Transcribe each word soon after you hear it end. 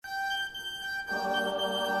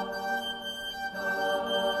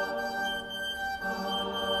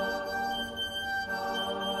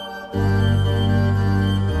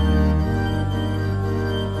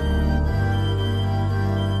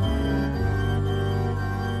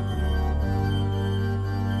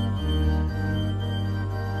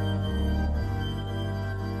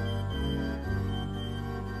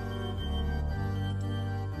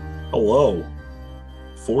Hello.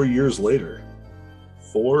 4 years later.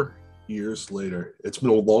 4 years later. It's been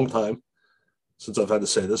a long time since I've had to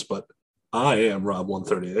say this, but I am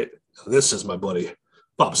Rob138. This is my buddy,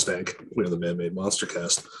 Bob Stank. We are the Man-Made Monster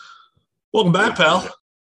Cast. Welcome back, pal.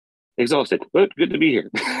 Exhausted, but good to be here.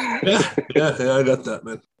 Yeah, I got that,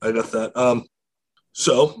 man. I got that.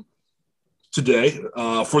 So today,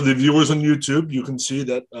 for the viewers on YouTube, you can see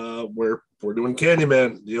that we're doing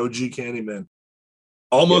Candyman, the OG Candyman.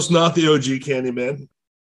 Almost not the OG Candyman.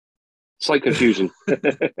 Slight confusion.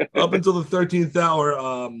 Up until the 13th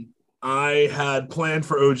hour, I had planned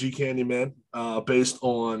for OG Candyman based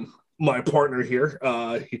on my partner here.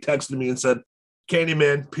 He texted me and said,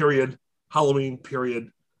 Candyman, period, Halloween,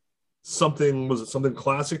 period. Was it something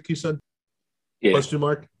classic, he said? Yeah. Question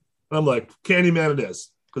mark. And I'm like, Candyman it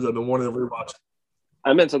is, because I've been wanting to rewatch it.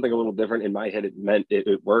 I meant something a little different. In my head, it meant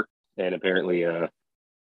it worked, and apparently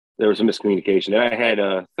there was a miscommunication. And I had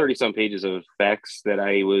 30-some pages of facts that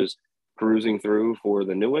I was perusing through for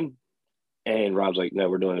the new one, and Rob's like, no,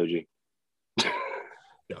 we're doing OG.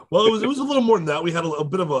 Yeah. Well, it was a little more than that. We had a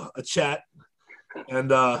bit of a chat,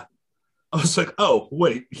 and I was like, oh,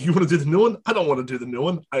 wait, you want to do the new one? I don't want to do the new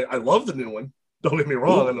one. I love the new one. Don't get me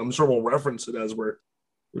wrong, and I'm sure we'll reference it as we're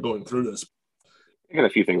going through this. I got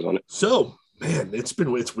a few things on it. So, man, it's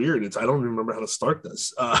weird. I don't even remember how to start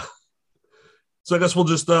this. So I guess we'll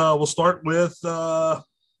just we'll start with the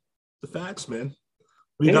facts, man.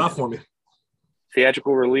 What do you got for me?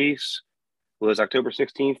 Theatrical release was October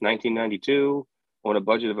 16th, 1992, on a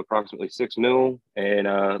budget of approximately $6 million,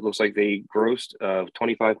 and looks like they grossed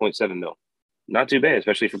 $25.7 million. Not too bad,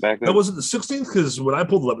 especially for back then. That wasn't the 16th, because when I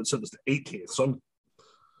pulled it up, it said it was the 18th. So I'm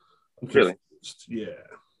really? Yeah.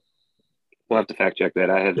 We'll have to fact check that.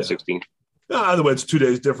 I had the 16th. Either way, it's 2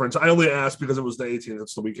 days difference. I only asked because it was the 18th.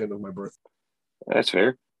 It's the weekend of my birthday. That's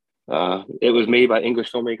fair. It was made by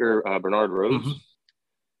English filmmaker Bernard Rose. Mm-hmm.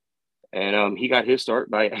 And he got his start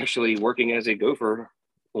by actually working as a gopher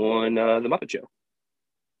on The Muppet Show.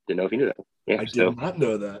 Didn't know if you knew that. Yeah, I did not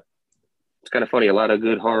know that. It's kind of funny. A lot of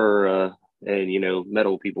good horror and,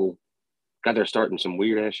 metal people got their start in some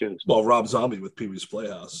weird-ass shows. Well, Rob Zombie with Pee-wee's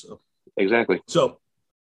Playhouse. So. Exactly. So,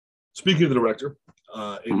 speaking of the director,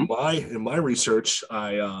 in my research,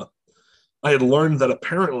 I had learned that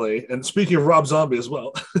apparently, and speaking of Rob Zombie as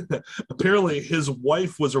well, apparently his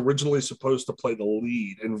wife was originally supposed to play the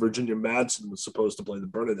lead, and Virginia Madsen was supposed to play the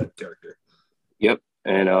Bernadette character. Yep.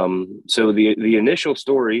 And so the initial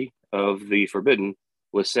story of The Forbidden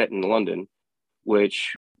was set in London,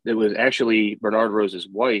 which it was actually Bernard Rose's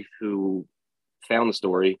wife who found the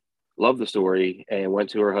story, loved the story, and went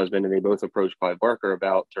to her husband, and they both approached Clive Barker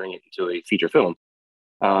about turning it into a feature film.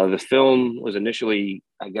 The film was initially,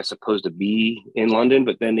 I guess, supposed to be in London,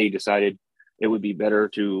 but then they decided it would be better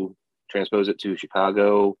to transpose it to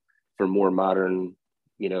Chicago for more modern,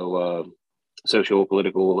 social,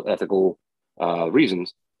 political, ethical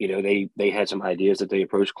reasons. They had some ideas that they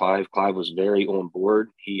approached Clive. Clive was very on board.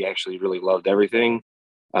 He actually really loved everything.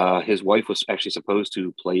 His wife was actually supposed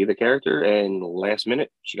to play the character, and last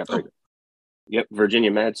minute, she got pregnant. Yep,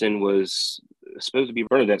 Virginia Madsen was supposed to be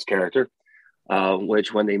Bernadette's character.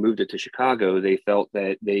 Which when they moved it to Chicago, they felt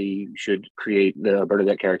that they should create the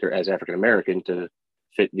Bernadette character as African-American to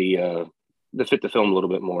fit the film a little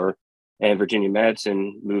bit more. And Virginia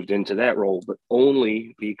Madsen moved into that role, but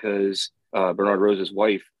only because Bernard Rose's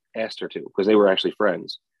wife asked her to, because they were actually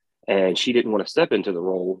friends. And she didn't want to step into the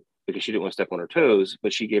role because she didn't want to step on her toes,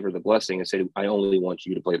 but she gave her the blessing and said, I only want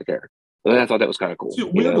you to play the character. And I thought that was kind of cool. See,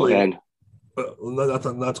 weirdly,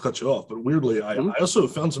 not to cut you off, but weirdly, I also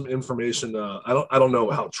found some information. I don't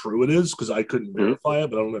know how true it is because I couldn't verify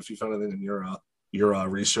it, but I don't know if you found anything in your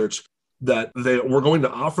research that they were going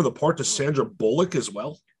to offer the part to Sandra Bullock as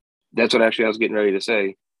well. That's what actually I was getting ready to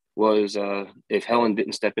say was if Helen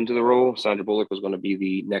didn't step into the role, Sandra Bullock was going to be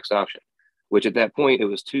the next option, which at that point, it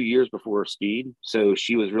was 2 years before Speed. So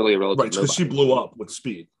she was really a relative. Right, because she blew up with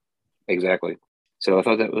Speed. Exactly. So I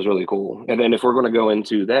thought that was really cool. And then if we're going to go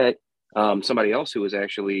into that, somebody else who was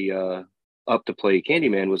actually up to play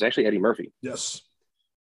Candyman was actually Eddie Murphy. Yes.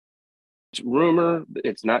 It's rumor,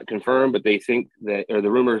 it's not confirmed, but they think that, or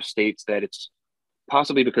the rumor states that it's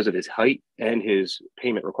possibly because of his height and his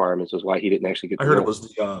payment requirements was why he didn't actually get the role.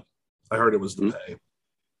 I heard it was the pay.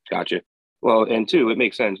 Gotcha. Well, and two, it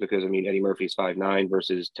makes sense because, Eddie Murphy's 5'9"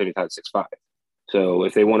 versus Tony Todd's 6'5". So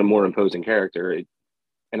if they want a more imposing character,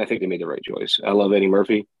 and I think they made the right choice. I love Eddie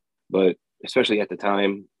Murphy, but especially at the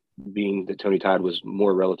time, being that Tony Todd was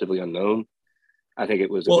more relatively unknown, I think it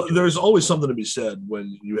was. Well, there's always something to be said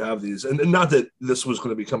when you have these, and not that this was going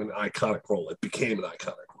to become an iconic role. It became an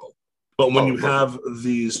iconic role. But when you have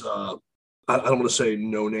these I don't want to say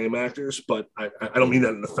no-name actors, but I don't mean that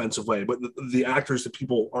in an offensive way, but the actors that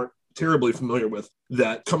people aren't terribly familiar with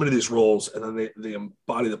that come into these roles and then they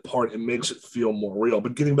embody the part, it makes it feel more real.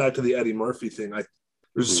 But getting back to the Eddie Murphy thing,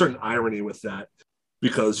 there's a certain irony with that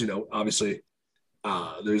because, obviously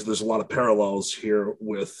there's a lot of parallels here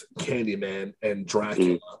with Candyman and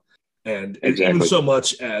Dracula. And exactly. even so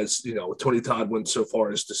much as, Tony Todd went so far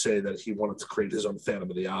as to say that he wanted to create his own Phantom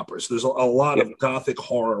of the Opera. So there's a lot of gothic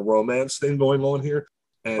horror romance thing going on here.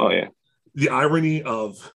 And the irony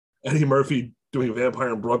of Eddie Murphy doing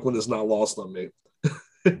Vampire in Brooklyn is not lost on me.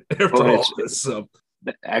 After all this. So.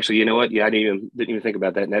 Actually, you know what? Yeah, I didn't even think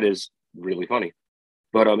about that. And that is really funny.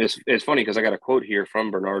 But it's funny because I got a quote here from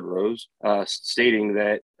Bernard Rose stating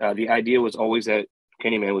that the idea was always that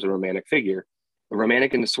Candyman was a romantic figure. A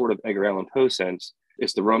romantic in the sort of Edgar Allan Poe sense,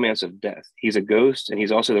 it's the romance of death. He's a ghost, and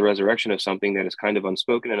he's also the resurrection of something that is kind of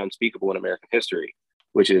unspoken and unspeakable in American history,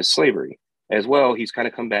 which is slavery. As well, he's kind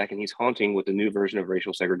of come back and he's haunting with the new version of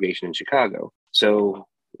racial segregation in Chicago. So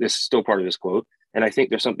this is still part of this quote. And I think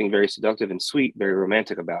there's something very seductive and sweet, very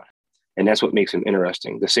romantic about it. And that's what makes him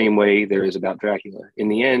interesting. The same way there is about Dracula. In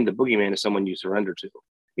the end, the boogeyman is someone you surrender to.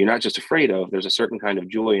 You're not just afraid of, there's a certain kind of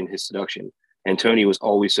joy in his seduction. And Tony was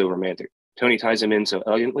always so romantic. Tony ties him in so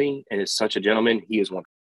elegantly and is such a gentleman. He is one.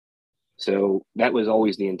 So that was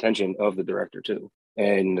always the intention of the director too.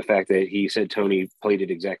 And the fact that he said Tony played it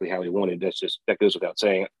exactly how he wanted, that goes without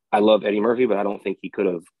saying. I love Eddie Murphy, but I don't think he could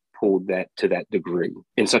have pulled that to that degree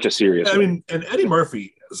in such a serious way. I mean, and Eddie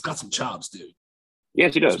Murphy has got some chops, dude.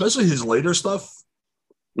 Yes, he does. Especially his later stuff.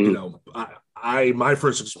 My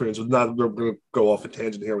first experience with, not we're going to go off a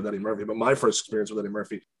tangent here with Eddie Murphy, but my first experience with Eddie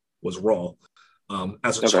Murphy was Raw.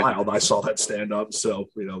 As a child, I saw that stand up, so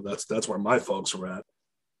that's where my folks were at.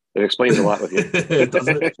 It explains a lot with you,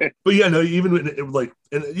 doesn't it? But yeah, no, even when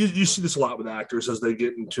and you see this a lot with actors as they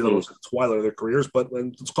get into the twilight of their careers. But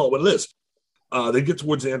let's call it what it is. They get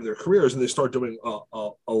towards the end of their careers and they start doing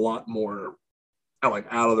a lot more, like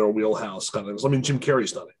out of their wheelhouse kind of things. I mean, Jim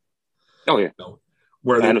Carrey's done it. Oh yeah,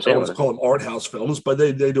 where they always call them art house films, but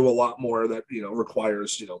they do a lot more that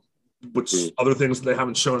requires which other things that they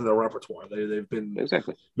haven't shown in their repertoire. They've been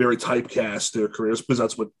very typecast their careers because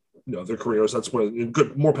that's what their careers. That's where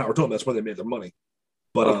more power to them. That's where they made their money.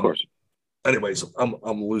 But of course, anyways,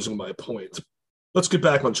 I'm losing my point. Let's get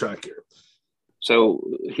back on track here. So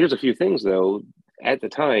here's a few things though. At the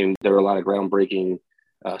time, there were a lot of groundbreaking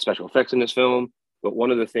special effects in this film. But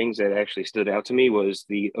one of the things that actually stood out to me was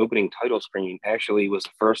the opening title screen actually was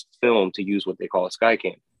the first film to use what they call a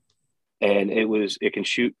Skycam. And it can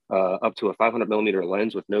shoot up to a 500 millimeter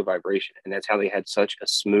lens with no vibration. And that's how they had such a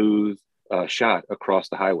smooth shot across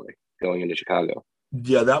the highway going into Chicago.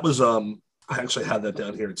 Yeah, that was, I actually had that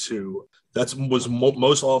down here too. That was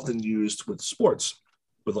most often used with sports,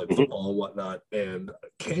 with like football and whatnot. And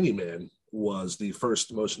Candyman was the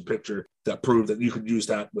first motion picture that proved that you could use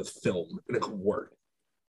that with film and it could work.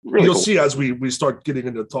 Really You'll cool. see as we start getting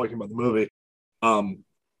into talking about the movie,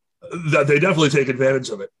 that they definitely take advantage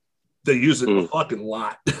of it. They use it a fucking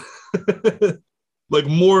lot. Like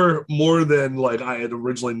more than like I had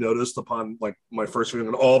originally noticed upon like my first viewing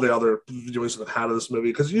and all the other viewings that I've had of this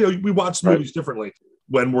movie. Because we watch movies differently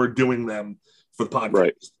when we're doing them for the podcast.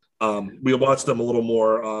 Right. We watch them a little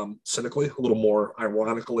more cynically, a little more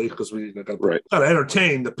ironically, because we got to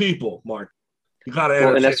entertain the people, Mark. You got to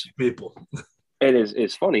entertain the people. And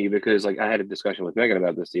it's funny because like I had a discussion with Megan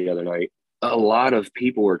about this the other night. A lot of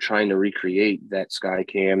people are trying to recreate that sky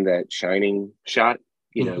cam, that shining shot,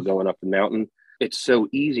 going up the mountain. It's so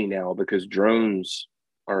easy now because drones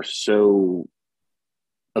are so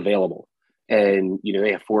available. And,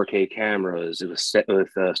 they have 4K cameras. It was set with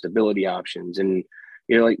stability options. And,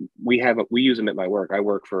 like we use them at my work. I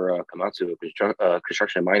work for Komatsu, a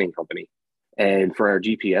construction and mining company. And for our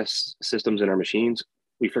GPS systems in our machines,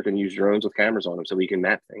 we freaking use drones with cameras on them so we can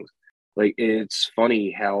map things. Like, it's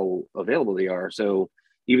funny how available they are. So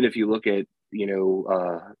even if you look at,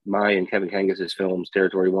 my and Kevin Kangus's films,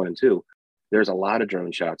 Territory 1 and 2, there's a lot of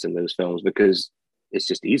drone shots in those films because it's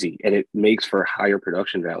just easy and it makes for higher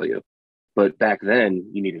production value. But back then,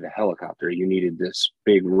 you needed a helicopter. You needed this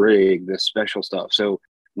big rig, this special stuff. So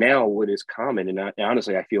now what is common, and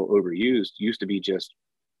honestly, I feel overused, used to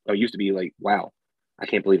be like, wow, I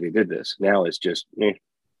can't believe they did this. Now it's just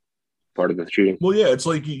part of the shooting. Well, yeah, it's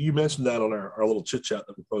like you mentioned that on our little chit chat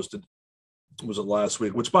that we posted. Was it last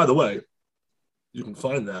week? Which, by the way, you can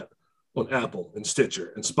find that on Apple and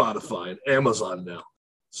Stitcher and Spotify and Amazon now.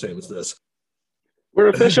 Same as this. We're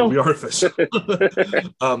official. We are official.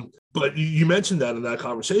 But you mentioned that in that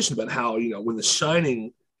conversation about how, when The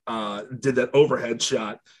Shining did that overhead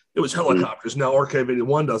shot It was helicopters. Now Archive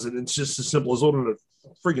 81 does it. It's just as simple as ordering a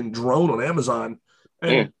freaking drone on Amazon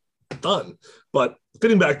and done. But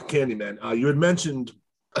getting back to Candyman, you had mentioned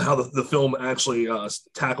how the film actually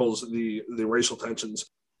tackles the racial tensions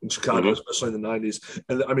in Chicago, especially in the 90s.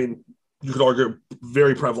 And I mean, you could argue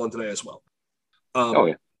very prevalent today as well.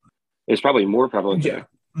 It's probably more prevalent today.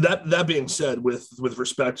 That being said, with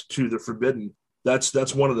respect to the Forbidden,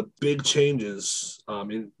 that's one of the big changes.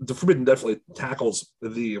 The Forbidden definitely tackles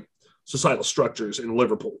the societal structures in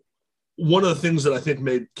Liverpool. One of the things that I think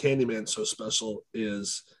made Candyman so special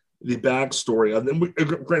is the backstory.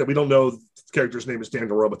 Granted, we don't know the character's name is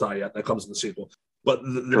Daniel Robitaille yet. That comes in the sequel. But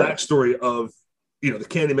the backstory of, the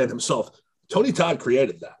Candyman himself, Tony Todd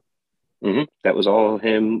created that. That was all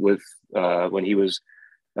him with when he was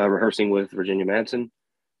rehearsing with Virginia Madsen.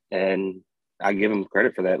 And I give him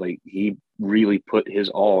credit for that. Like, he really put his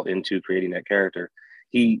all into creating that character.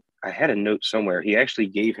 I had a note somewhere. He actually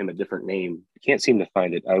gave him a different name. I can't seem to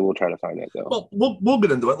find it. I will try to find it though. Well, we'll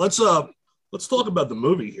get into it. Let's talk about the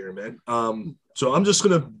movie here, man. So I'm just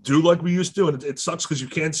gonna do like we used to, and it sucks because you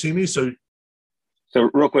can't see me. So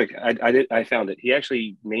real quick, I found it. He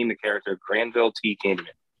actually named the character Granville T.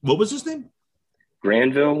 Candyman. What was his name?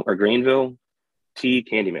 Granville T.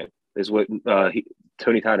 Candyman is what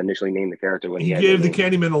Tony Todd initially named the character when he gave the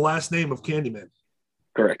Candyman the last name of Candyman.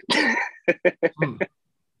 Correct.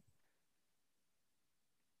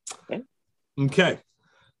 Okay.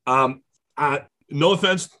 No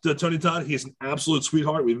offense to Tony Todd. He's an absolute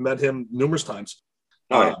sweetheart. We've met him numerous times.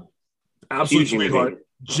 Absolute sweetheart.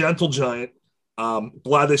 Gentle giant.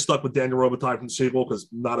 Glad they stuck with Daniel Robitaille from the sequel because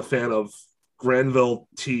not a fan of Granville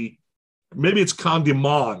T. Maybe it's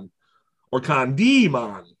Candyman or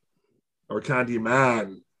Candyman.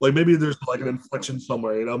 Like maybe there's like an inflection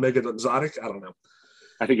somewhere, make it exotic. I don't know.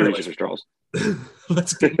 I think you're reaching for straws.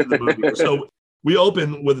 Let's get into the movie. So we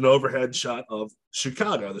open with an overhead shot of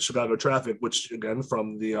Chicago, the Chicago traffic, which again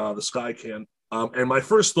from the sky cam. And my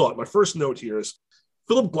first note here is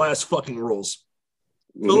Philip Glass fucking rules.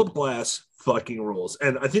 Philip Glass fucking rules.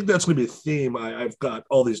 And I think that's going to be a theme. I've got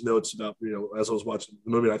all these notes about, as I was watching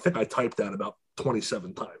the movie, and I think I typed that about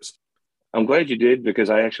 27 times. I'm glad you did because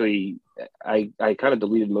I kind of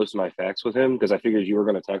deleted most of my facts with him because I figured you were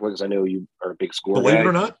going to tackle it because I know you are a big score guy. Believe it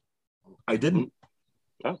or not, I didn't.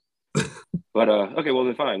 Oh. But okay, well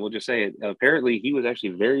then fine. We'll just say it. Apparently, he was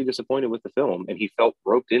actually very disappointed with the film, and he felt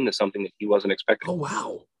roped into something that he wasn't expecting. Oh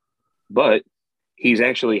wow! But he's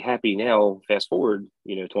actually happy now. Fast forward,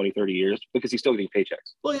 20, 30 years because he's still getting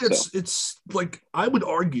paychecks. Well, it's like I would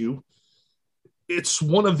argue, it's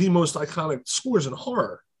one of the most iconic scores in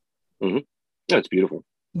horror. Yeah, it's beautiful.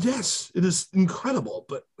 Yes, it is incredible.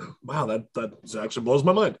 But wow, that actually blows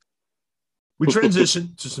my mind. We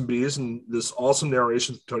transition to some bees and this awesome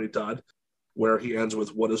narration from Tony Todd, where he ends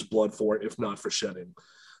with "What is blood for, if not for shedding?"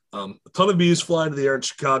 A ton of bees fly into the air in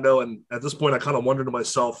Chicago, and at this point, I kind of wondered to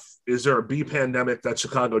myself, is there a bee pandemic that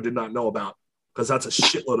Chicago did not know about? Because that's a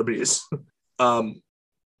shitload of bees.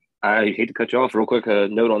 I hate to cut you off real quick. A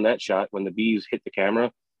note on that shot, when the bees hit the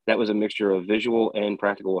camera, that was a mixture of visual and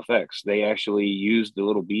practical effects. They actually used the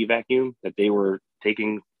little bee vacuum that they were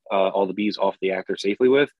taking all the bees off the actor safely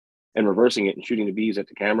with and reversing it and shooting the bees at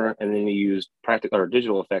the camera. And then they used practical or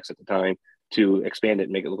digital effects at the time to expand it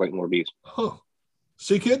and make it look like more bees. Huh.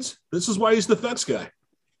 See, kids, this is why he's the effects guy.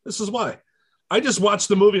 This is why. I just watched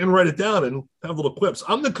the movie and write it down and have little quips.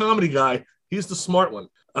 I'm the comedy guy. He's the smart one.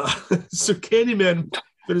 So Candyman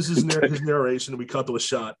finishes his narration, and we cut to a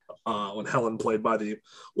shot when Helen, played by the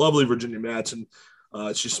lovely Virginia Madsen,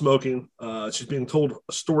 she's smoking. She's being told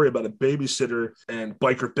a story about a babysitter and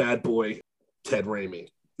biker bad boy, Ted Raimi.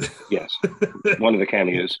 Yes, one of the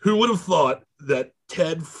cameos. Who would have thought that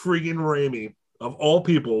Ted friggin' Raimi, of all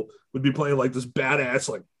people, would be playing like this badass,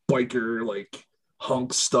 like biker, like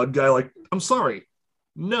hunk stud guy? Like, I'm sorry.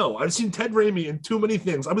 No, I've seen Ted Raimi in too many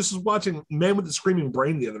things. I was just watching Man with the Screaming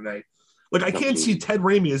Brain the other night. Like, I can't see Ted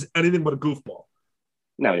Raimi as anything but a goofball.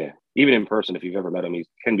 No, yeah. Even in person, if you've ever met him, he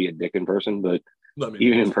can be a dick in person, but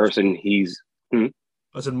even in person, he's... I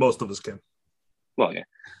said most of us can. Well, yeah.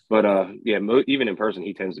 But, even in person,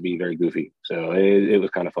 he tends to be very goofy. So it was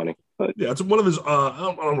kind of funny. But yeah, it's one of his, I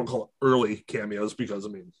don't want to call it early cameos because,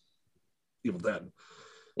 Evil Dead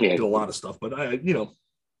did a lot of stuff. But,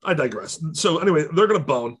 I digress. So, anyway, they're going to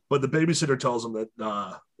bone, but the babysitter tells them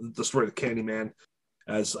that the story of Candyman,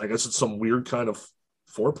 as I guess it's some weird kind of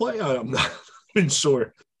foreplay. I'm not even sure.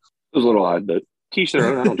 It was a little odd, but teach their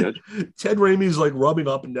own. I don't judge. Ted Raimi's like rubbing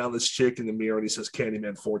up and down this chick in the mirror, and he says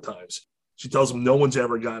Candyman 4 times. She tells him no one's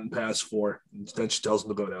ever gotten past 4. And then she tells him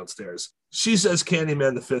to go downstairs. She says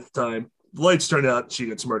Candyman the 5th time. The lights turn out, she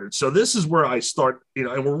gets murdered. So this is where I start,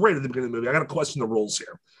 and we're right at the beginning of the movie. I got to question the rules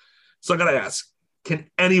here. So I got to ask, can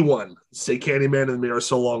anyone say Candyman in the mirror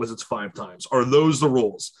so long as it's 5 times? Are those the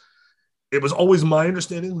rules? It was always my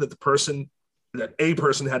understanding that a person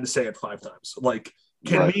had to say it 5 times. Like,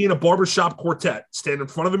 can me in a barbershop quartet stand in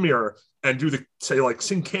front of a mirror and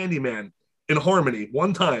sing Candyman in harmony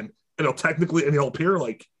 1 time, and he'll appear?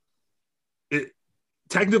 Like,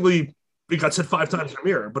 technically, it got said 5 times in the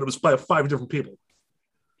mirror, but it was by 5 different people.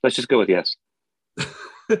 Let's just go with yes.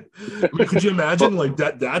 I mean, could you imagine like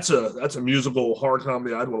that? That's a musical horror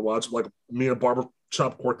comedy I'd want to watch. Like me and a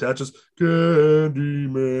barbershop quartet, just Candyman.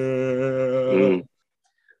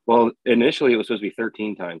 Well, initially it was supposed to be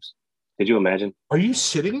 13 times. Could you imagine? Are you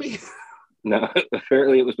shitting me? No,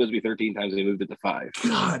 apparently it was supposed to be 13 times and they moved it to 5.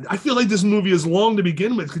 God, I feel like this movie is long to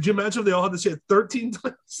begin with. Could you imagine if they all had to say it 13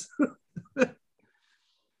 times?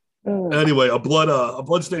 Anyway, a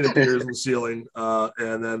blood stain appears in the ceiling,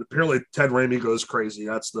 and then apparently Ted Raimi goes crazy.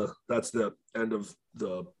 That's the end of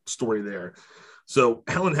the story there. So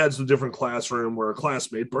Helen heads to a different classroom where a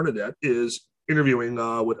classmate, Bernadette, is interviewing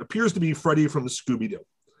what appears to be Freddy from the Scooby-Doo.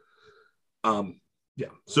 Yeah.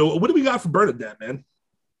 So what do we got for Bernadette, man?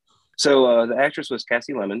 So the actress was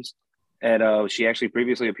Cassie Lemons, and she actually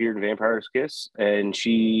previously appeared in Vampire's Kiss, and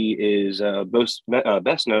she is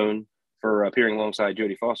best known for appearing alongside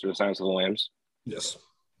Jodie Foster in Silence of the Lambs. Yes.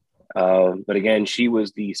 But again, she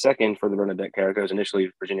was the second for the Bernadette character.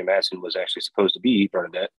 Initially, Virginia Madsen was actually supposed to be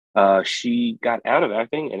Bernadette. She got out of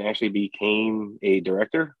acting and actually became a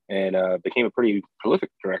director and became a pretty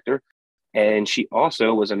prolific director. And she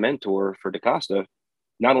also was a mentor for DaCosta,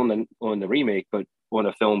 not on the remake, but on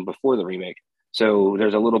a film before the remake. So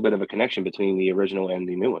there's a little bit of a connection between the original and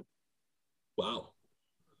the new one. Wow.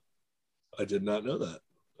 I did not know that.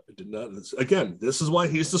 Did not. Again, this is why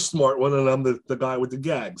he's the smart one and I'm the guy with the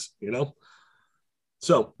gags,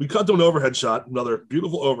 So we cut to an overhead shot, another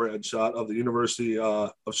beautiful overhead shot of the University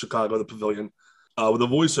of Chicago, the pavilion, with a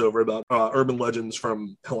voiceover about urban legends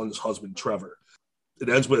from Helen's husband, Trevor. It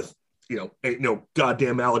ends with, ain't no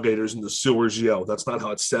goddamn alligators in the sewers, yo. That's not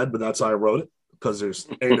how it's said, but that's how I wrote it, because there's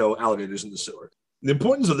ain't no alligators in the sewer. The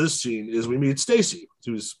importance of this scene is we meet Stacy,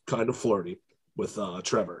 who's kind of flirty with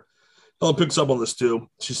Trevor. Helen picks up on this too.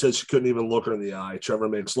 She says she couldn't even look her in the eye. Trevor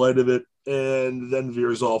makes light of it and then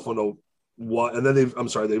veers off on why. And then they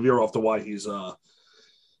veer off to why he's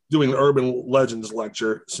doing an urban legends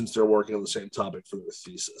lecture since they're working on the same topic for their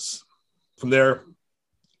thesis. From there,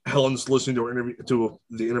 Helen's listening to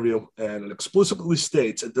the interview, and it explicitly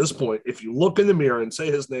states at this point, if you look in the mirror and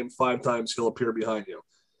say his name 5 times, he'll appear behind you.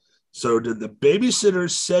 So did the babysitter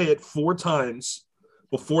say it 4 times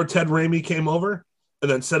before Ted Raimi came over? And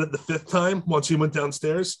then said it the 5th time once he went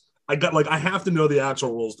downstairs? I have to know the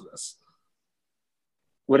actual rules to this.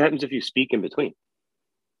 What happens if you speak in between?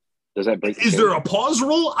 Does that break? Is there a pause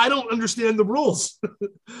rule? I don't understand the rules.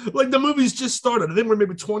 Like the movie's just started. I think we're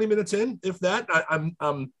maybe 20 minutes in, if that. I'm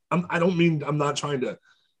not trying to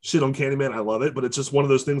shit on Candyman. I love it, but it's just one of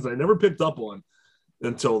those things that I never picked up on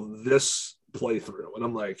until this playthrough. And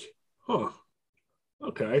I'm like, huh,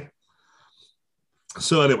 okay.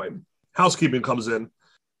 So anyway, housekeeping comes in.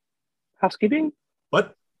 Housekeeping?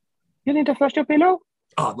 What? You need to flush your pillow?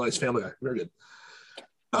 Oh, nice. Family Guy. Very good.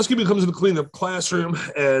 Housekeeping comes in to clean the classroom,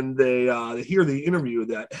 and they hear the interview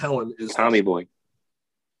that Helen is... Tommy Boy.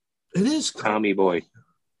 It is Tommy Boy.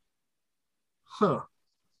 Huh.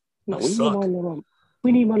 No,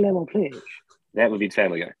 we need more lemon, please. That would be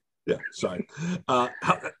Family Guy. Yeah, sorry.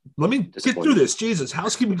 Let me get through this. Jesus.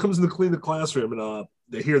 Housekeeping comes in to clean the classroom, and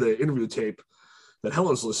they hear the interview tape that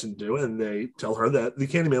Helen's listened to, and they tell her that the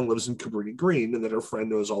Candyman lives in Cabrini Green and that her friend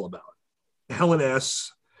knows all about it. Helen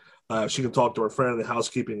asks if she can talk to her friend, and the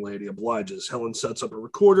housekeeping lady obliges. Helen sets up a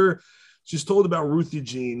recorder. She's told about Ruthie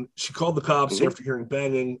Jean. She called the cops after hearing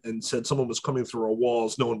banging and said someone was coming through her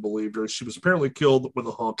walls. No one believed her. She was apparently killed with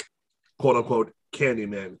a hook. Quote unquote,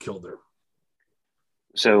 Candyman killed her.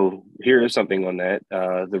 So here is something on that.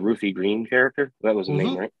 The Ruthie Green character, that was a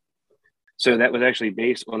name, right? So that was actually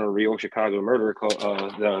based on a real Chicago murder.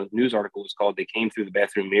 The news article was called "They Came Through the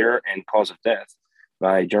Bathroom Mirror and Cause of Death"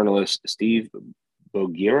 by journalist Steve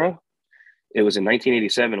Bogira. It was in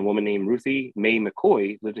 1987. A woman named Ruthie Mae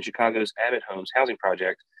McCoy lived in Chicago's Abbott Homes housing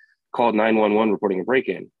project, called 911 reporting a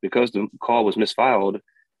break-in. Because the call was misfiled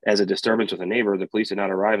as a disturbance with a neighbor, the police did not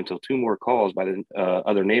arrive until 2 more calls by the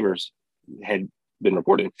other neighbors had been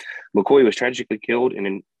reported. McCoy was tragically killed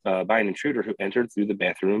by an intruder who entered through the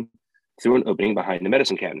bathroom through an opening behind the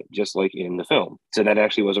medicine cabinet, just like in the film. So that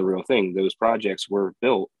actually was a real thing. Those projects were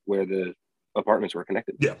built where the apartments were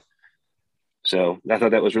connected. Yeah. So I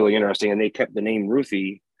thought that was really interesting. And they kept the name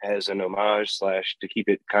Ruthie as an homage slash to keep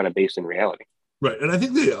it kind of based in reality. Right, and I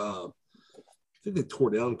think they tore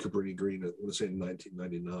down Cabrini Green. I want to say in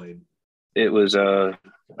 1999. It was I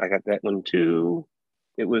got that one too.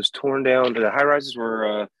 It was torn down. The high rises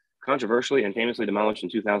were controversially and famously demolished in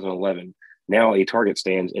 2011. Now a Target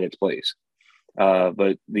stands in its place.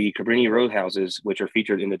 But the Cabrini Roadhouses, which are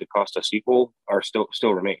featured in the DaCosta sequel, are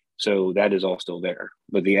still remain. So that is all still there.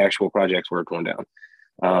 But the actual projects were torn down.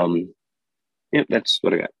 Yeah, that's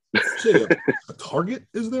what I got. So, a Target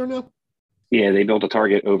is there now? Yeah, they built a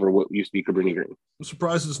Target over what used to be Cabrini Green. I'm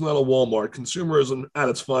surprised it's not a Walmart. Consumerism at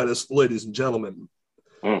its finest, ladies and gentlemen.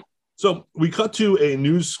 Mm. So we cut to a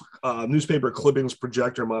newspaper clippings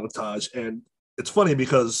projector montage, and it's funny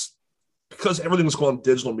because everything's gone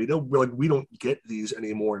digital media. We don't get these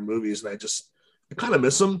anymore in movies, and I kind of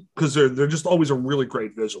miss them because they're just always a really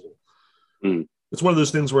great visual. Mm. It's one of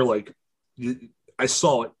those things where I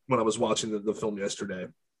saw it when I was watching the film yesterday,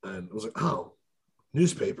 and I was like, oh,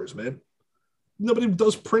 newspapers, man. Nobody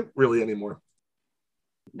does print really anymore.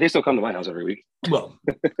 They still come to my house every week. Well,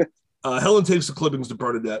 Helen takes the clippings to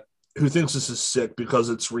Bernadette, who thinks this is sick because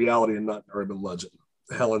it's reality and not urban legend.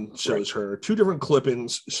 Helen shows her two different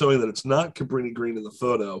clippings showing that it's not Cabrini Green in the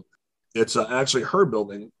photo. It's actually her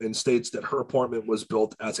building, and states that her apartment was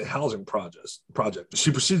built as a housing project. She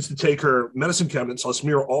proceeds to take her medicine cabinet, so a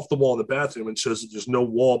mirror off the wall in the bathroom, and shows that there's no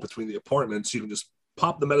wall between the apartments. You can just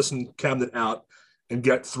pop the medicine cabinet out and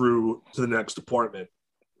get through to the next apartment.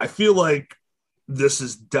 I feel like this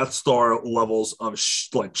is Death Star levels of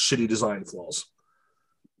shitty design flaws.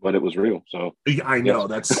 But it was real, so yeah, I know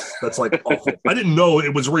that's like awful. I didn't know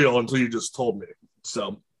it was real until you just told me.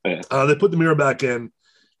 So they put the mirror back in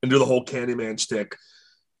and do the whole Candyman shtick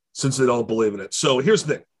since they don't believe in it. So here's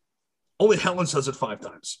the thing: only Helen says it 5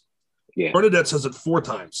 times. Yeah, Bernadette says it 4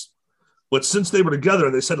 times. But since they were together,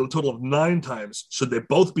 they said a total of 9 times. Should they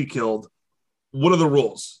both be killed? What are the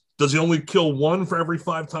rules? Does he only kill one for every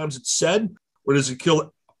 5 times it's said? Or does he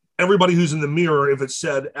kill everybody who's in the mirror if it's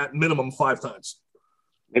said at minimum 5 times?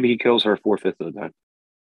 Maybe he kills her 4/5 of the time.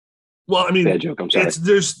 Well, I mean, bad joke. I'm sorry.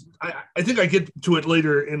 I think I get to it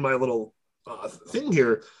later in my little thing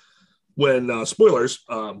here when spoilers.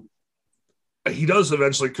 He does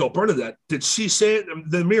eventually kill Bernadette. Did she say it in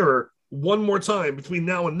the mirror one more time between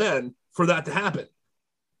now and then for that to happen?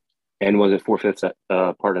 And was it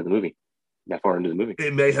 4/5 part of the movie? That far into the movie?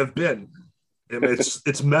 It may have been.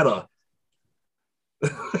 It's meta.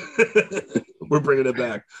 We're bringing it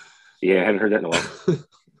back. Yeah, I haven't heard that in a while.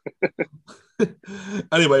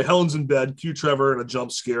 Anyway, Helen's in bed. Cue Trevor in a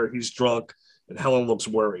jump scare. He's drunk, and Helen looks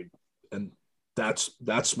worried. And that's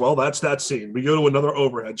that scene. We go to another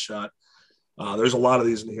overhead shot. There's a lot of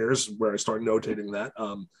these in here. This is where I start notating that.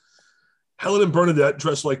 Helen and Bernadette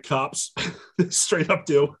dress like cops, straight up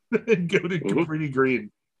do, and go to Cabrini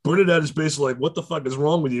Green. Bernadette is basically like, what the fuck is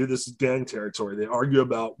wrong with you? This is gang territory. They argue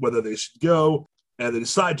about whether they should go, and they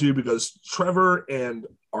decide to because Trevor and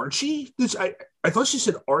Archie, I thought she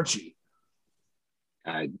said Archie.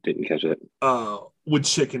 I didn't catch it. Would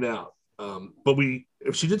chicken out. But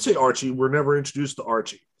if she did say Archie, we're never introduced to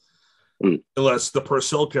Archie. Unless the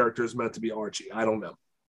Purcell character is meant to be Archie. I don't know.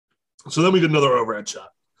 So then we get another overhead shot.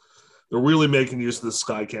 They're really making use of the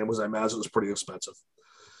sky cam because I imagine it's pretty expensive.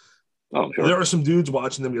 Oh, sure. There are some dudes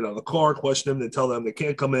watching them get out of the car, question them. They tell them they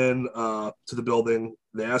can't come in to the building.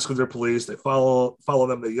 They ask if they're police. They follow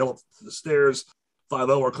them. They yell up to the stairs.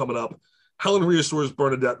 5-0 are coming up. Helen reassures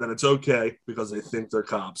Bernadette that it's okay because they think they're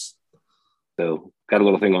cops. So got a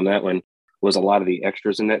little thing on that one. Was a lot of the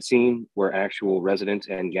extras in that scene were actual residents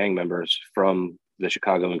and gang members from the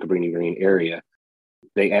Chicago and Cabrini Green area.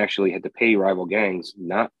 They actually had to pay rival gangs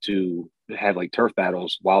not to have like turf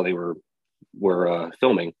battles while they were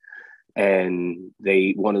filming. And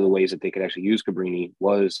one of the ways that they could actually use Cabrini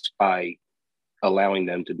was by allowing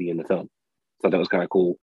them to be in the film. Thought that was kind of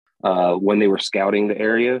cool. When they were scouting the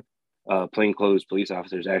area, plainclothes police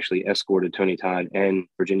officers actually escorted Tony Todd and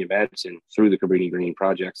Virginia Madsen through the Cabrini Green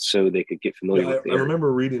project so they could get familiar with the area. I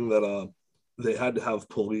remember reading that they had to have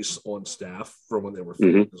police on staff for when they were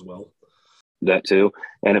filming as well. That too.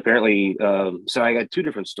 And apparently, so I got 2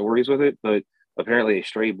 different stories with it, but apparently a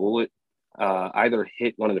stray bullet either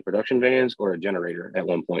hit one of the production vans or a generator at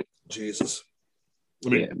one point. Jesus. I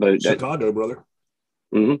mean, yeah, but Chicago, brother.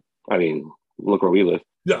 I mean, look where we live.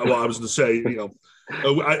 Yeah, well, I was going to say,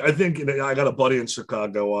 I think I got a buddy in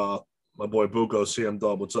Chicago, my boy Buko, CM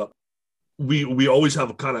Dub, what's up? We always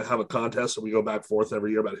have a contest, and we go back and forth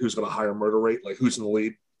every year about who's going to higher murder rate, like who's in the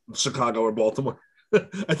lead, Chicago or Baltimore.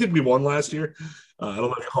 I think we won last year. I don't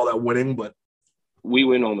know if you call that winning, but we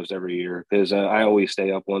win almost every year because I always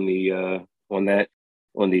stay up on the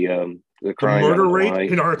The The crime, I murder don't know rate why.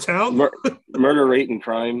 in our town? Murder rate and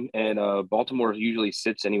crime, and Baltimore usually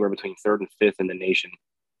sits anywhere between third and fifth in the nation.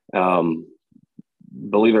 Um,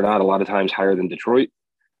 Believe it or not, a lot of times higher than Detroit,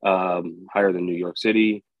 higher than New York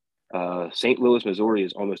City. St. Louis, Missouri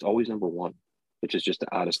is almost always number one, which is just the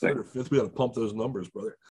oddest Third thing. or fifth, we got to pump those numbers,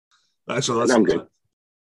 brother. Actually, that's I'm good.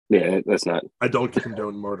 Yeah, that's not. I don't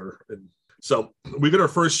condone murder. And so we get our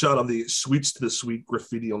first shot of the Sweets to the Sweet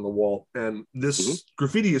graffiti on the wall. And this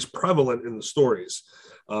graffiti is prevalent in the stories.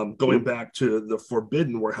 Going back to the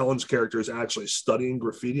Forbidden, where Helen's character is actually studying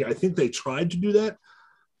graffiti. I think they tried to do that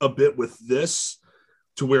a bit with this,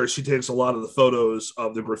 to where she takes a lot of the photos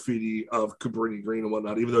of the graffiti of Cabrini Green and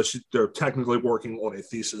whatnot, even though they're technically working on a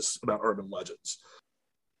thesis about urban legends.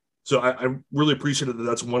 So I really appreciated that.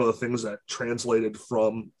 That's one of the things that translated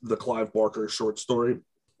from the Clive Barker short story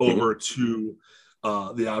over to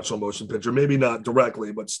the actual motion picture. Maybe not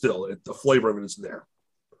directly, but still, the flavor of it is there.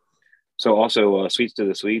 So also, Sweets to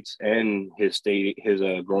the Sweets and his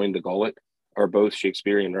Growing the Gullet are both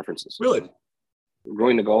Shakespearean references. Really?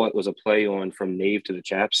 Growing the Gullet was a play on From Knave to the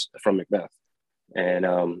Chaps from Macbeth. And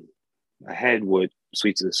I had what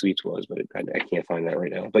Sweets to the Sweets was, but I can't find that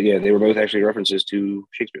right now. But yeah, they were both actually references to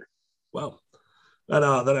Shakespeare. Wow.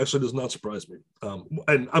 That actually does not surprise me.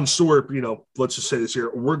 And I'm sure, let's just say this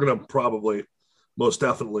here, we're going to probably most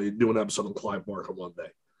definitely do an episode on Clive Barker one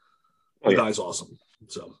day. The guy's awesome.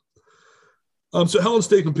 So Helen's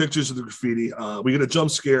taking pictures of the graffiti. We get a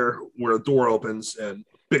jump scare where a door opens and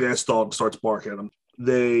big ass dog starts barking at them.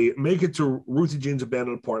 They make it to Ruthie Jean's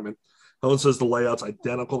abandoned apartment. Helen says the layout's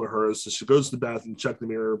identical to hers. So she goes to the bathroom, check the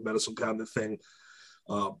mirror, medicine cabinet thing.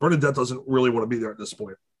 Bernadette doesn't really want to be there at this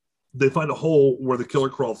point. They find a hole where the killer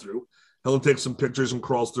crawled through. Helen takes some pictures and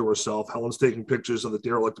crawls through herself. Helen's taking pictures of the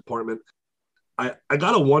derelict apartment. I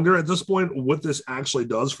got to wonder at this point what this actually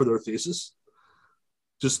does for their thesis.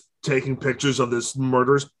 Just taking pictures of this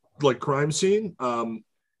murder, crime scene.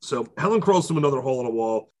 So Helen crawls through another hole in a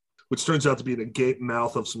wall, which turns out to be an agape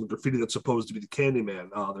mouth of some graffiti that's supposed to be the Candyman.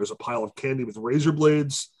 There's a pile of candy with razor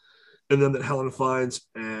blades, and then that Helen finds.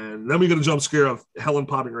 And then we get a jump scare of Helen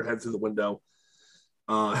popping her head through the window.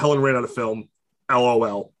 Helen ran out of film.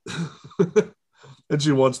 LOL. And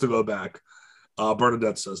she wants to go back.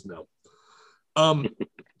 Bernadette says no.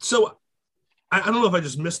 So I don't know if I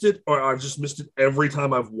just missed it or I've just missed it every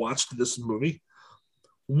time I've watched this movie.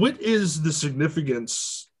 What is the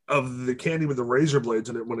significance of the candy with the razor blades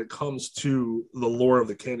in it when it comes to the lore of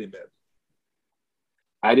the Candyman?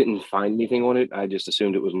 I didn't find anything on it. I just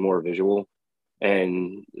assumed it was more visual.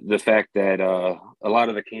 And the fact that a lot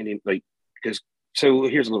of the candy, so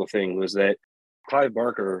here's a little thing, was that Clive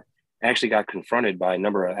Barker actually got confronted by a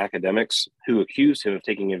number of academics who accused him of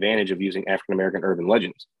taking advantage of using African-American urban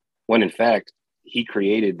legends, when in fact, he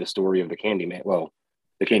created the story of the Candyman. Well,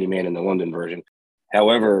 the Candyman in the London version.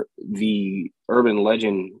 However, the urban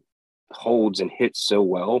legend holds and hits so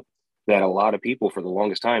well that a lot of people for the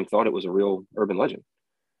longest time thought it was a real urban legend.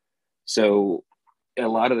 So a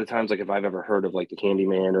lot of the times, if I've ever heard of the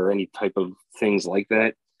Candyman or any type of things like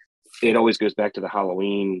that, it always goes back to the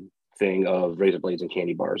Halloween thing of razor blades and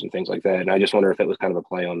candy bars and things like that. And I just wonder if it was kind of a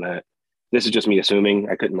play on that. This is just me assuming.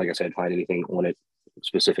 I couldn't, like I said, find anything on it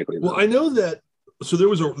specifically. Well, I know that. So there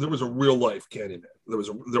was a real life Candyman. There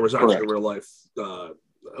was actually a real life. I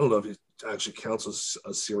don't know if he actually counts as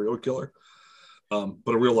a serial killer,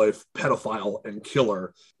 but a real life pedophile and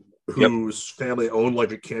killer whose family owned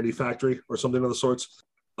a candy factory or something of the sorts.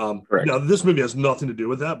 Now, this movie has nothing to do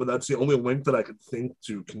with that, but that's the only link that I could think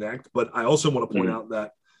to connect. But I also want to point out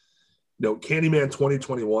that Candyman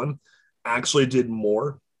 2021 actually did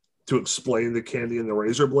more to explain the candy and the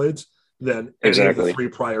razor blades than any of the 3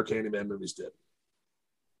 prior Candyman movies did.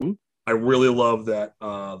 I really love that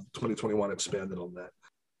 2021 expanded on that.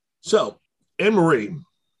 So Anne-Marie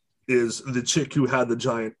is the chick who had the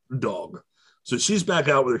giant dog. So she's back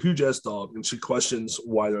out with a huge ass dog, and she questions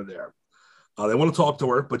why they're there. They want to talk to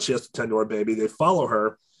her, but she has to tend to her baby. They follow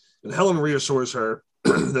her, and Helen reassures her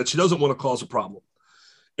that she doesn't want to cause a problem.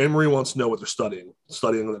 Anne-Marie wants to know what they're studying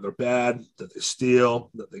that they're bad, that they steal,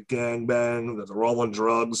 that they gangbang, that they're all on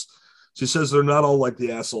drugs. She says they're not all like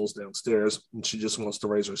the assholes downstairs, and she just wants to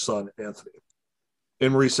raise her son, Anthony.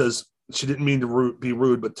 Anne-Marie says she didn't mean to be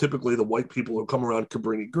rude, but typically the white people who come around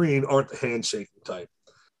Cabrini Green aren't the handshaking type.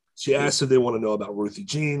 She asks if they want to know about Ruthie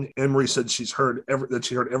Jean. Anne-Marie said she heard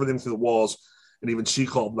everything through the walls, and even she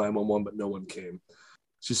called 911, but no one came.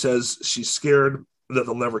 She says she's scared that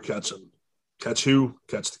they'll never catch him. Catch who?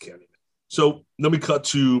 Catch the Candyman. So then we cut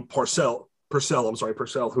to Purcell,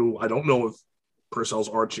 who I don't know if Purcell's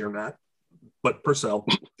Archie or not, but Purcell.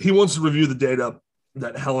 He wants to review the data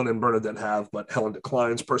that Helen and Bernadette have, but Helen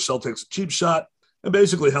declines. Purcell takes a cheap shot, and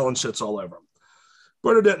basically Helen shits all over him.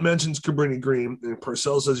 Bernadette mentions Cabrini Green, and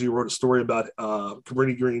Purcell says he wrote a story about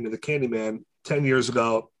Cabrini Green and the Candyman 10 years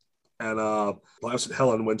ago, and laughs at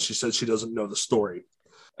Helen when she says she doesn't know the story.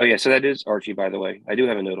 Oh, yeah, so that is Archie, by the way. I do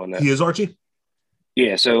have a note on that. He is Archie?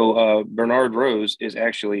 Yeah, so Bernard Rose is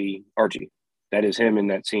actually Archie. That is him in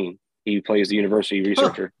that scene. He plays the university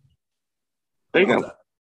researcher. There you go. That.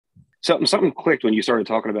 Something clicked when you started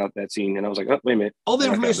talking about that scene, and I was like, oh, wait a minute. All the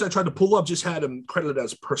information I tried to pull up just had him credited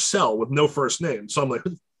as Purcell with no first name. So I'm like,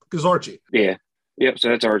 who the fuck is Archie? Yeah. Yep, so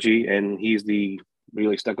that's Archie, and he's the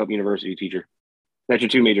really stuck-up university teacher. That's your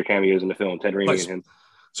two major cameos in the film, Ted Raimi and him.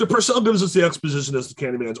 So Purcell gives us the exposition as to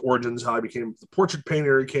Candyman's origins, how he became the portrait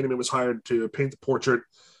painter. Candyman was hired to paint the portrait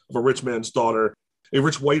of a rich man's daughter, a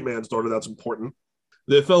rich white man's daughter. That's important.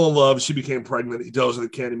 They fell in love. She became pregnant. He tells her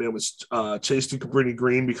that Candyman was chased to Cabrini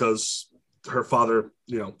Green because her father,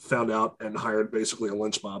 found out and hired basically a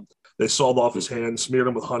lynch mob. They sawed off his hand, smeared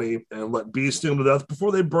him with honey, and let bees sting him to death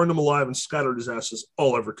before they burned him alive and scattered his ashes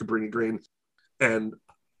all over Cabrini Green. And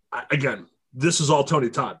again, this is all Tony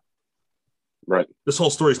Todd. Right. This whole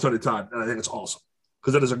story is Tony Todd, and I think it's awesome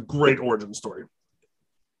because that is a great origin story.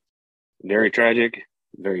 Very tragic,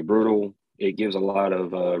 very brutal. It gives a lot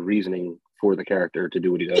of reasoning for the character to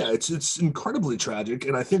do what he does. Yeah, it's incredibly tragic,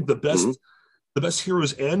 and I think the best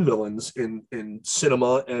heroes and villains in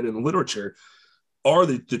cinema and in literature are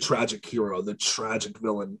the tragic hero, the tragic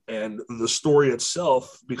villain, and the story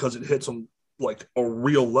itself, because it hits on like a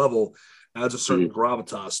real level, adds a certain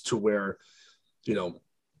gravitas to where,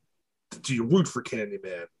 do you root for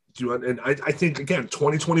Candyman? And I think again,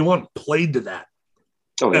 2021 played to that.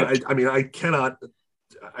 Oh, yeah. And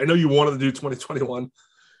I know you wanted to do 2021.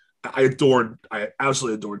 I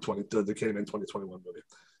absolutely adored the Candyman 2021 movie.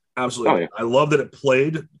 Absolutely. Oh, yeah. I love that it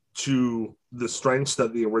played to the strengths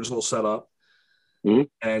that the original set up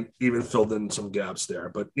and even filled in some gaps there.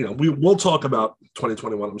 But, we'll talk about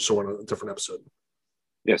 2021, I'm sure, in a different episode.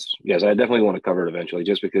 Yes, I definitely want to cover it eventually,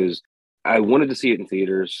 just because I wanted to see it in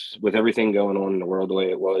theaters with everything going on in the world the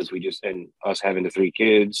way it was. And us having the 3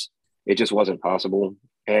 kids, it just wasn't possible.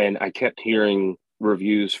 And I kept hearing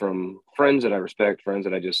reviews from friends that I respect, friends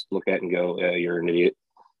that I just look at and go, you're an idiot.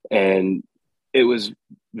 And it was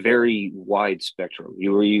very wide spectrum.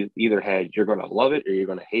 You're going to love it or you're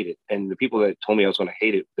going to hate it. And the people that told me I was going to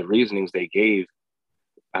hate it, the reasonings they gave,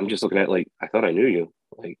 I'm just looking at like, I thought I knew you.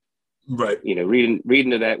 Like, right.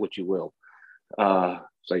 Reading to that what you will.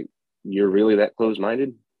 It's like, you're really that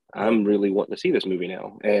closed-minded? I'm really wanting to see this movie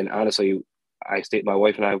now. And honestly, my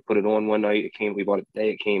wife and I put it on one night. We bought it the day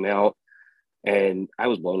it came out, and I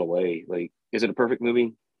was blown away. Like, is it a perfect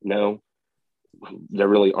movie? No. There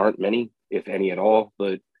really aren't many, if any at all,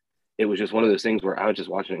 but it was just one of those things where I was just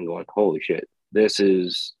watching it and going, holy shit, this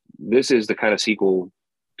is the kind of sequel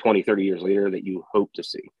 20, 30 years later that you hope to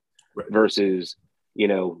see, right, versus,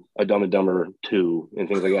 a Dumb and Dumber 2 and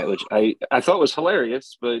things like that, which I thought was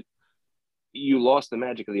hilarious, but you lost the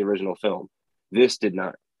magic of the original film. This did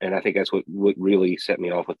not. And I think that's what really set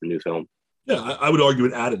me off with the new film. Yeah, I would argue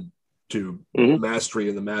it added to mastery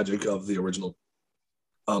and the magic of the original.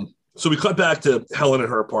 So we cut back to Helen in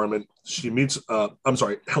her apartment. She meets,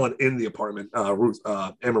 Helen in the apartment,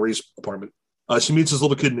 Anne-Marie's apartment. She meets this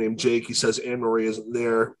little kid named Jake. He says Anne-Marie isn't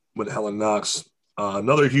there when Helen knocks.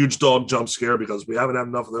 Another huge dog jump scare because we haven't had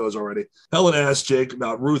enough of those already. Helen asks Jake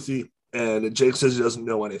about Ruthie, and Jake says he doesn't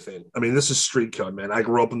know anything. I mean, this is street code, man. I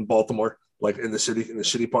grew up in Baltimore, like in the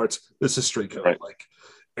shitty parts. This is street code. Right.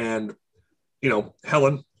 And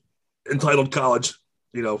Helen, entitled college,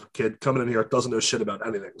 kid coming in here, doesn't know shit about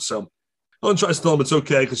anything. So Helen tries to tell him it's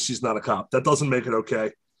okay because she's not a cop. That doesn't make it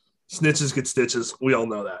okay. Snitches get stitches. We all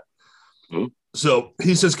know that. So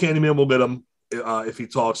he says Candyman will get him if he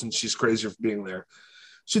talks, and she's crazy for being there.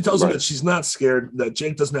 She tells him that she's not scared, that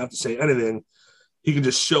Jake doesn't have to say anything. He can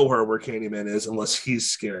just show her where Candyman is unless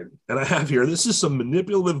he's scared. And I have here, this is some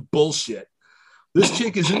manipulative bullshit. This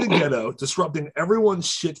chick is in the ghetto, disrupting everyone's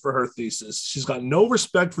shit for her thesis. She's got no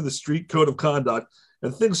respect for the street code of conduct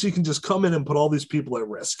and thinks she can just come in and put all these people at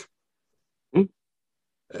risk.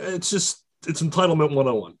 It's entitlement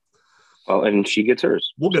 101. Well, and she gets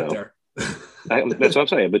hers. We'll get there. That's what I'm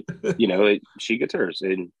saying. But, she gets hers.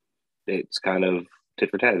 And it's kind of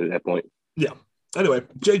tit for tat at that point. Yeah. Anyway,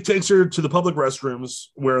 Jake takes her to the public restrooms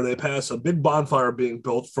where they pass a big bonfire being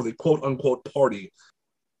built for the quote-unquote party.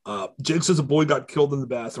 Jake says a boy got killed in the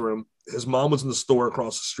bathroom. His mom was in the store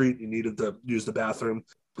across the street. He needed to use the bathroom.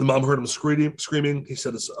 The mom heard him screaming. He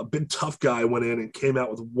said a big tough guy went in and came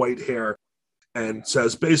out with white hair and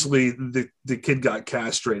says basically the kid got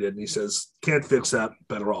castrated. And he says, can't fix that,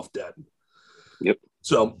 better off dead. Yep.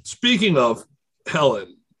 So speaking of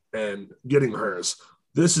Helen and getting hers,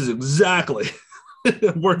 this is exactly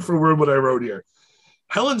word for word what I wrote here.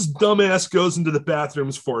 Helen's dumbass goes into the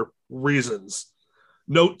bathrooms for reasons.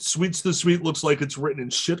 Note, Sweets the Sweet looks like it's written in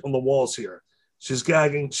shit on the walls here. She's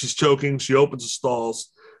gagging, she's choking, she opens the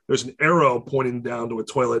stalls. There's an arrow pointing down to a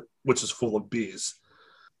toilet, which is full of bees.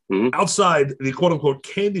 Mm-hmm. Outside, the quote-unquote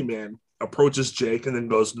Candyman approaches Jake and then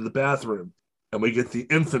goes into the bathroom. And we get the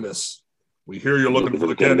infamous, we hear you're looking for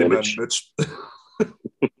the Candyman, bitch.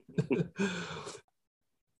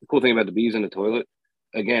 The cool thing about the bees in the toilet,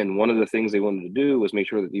 again, one of the things they wanted to do was make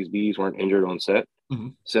sure that these bees weren't injured on set. Mm-hmm.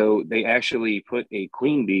 So they actually put a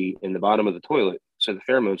queen bee in the bottom of the toilet so the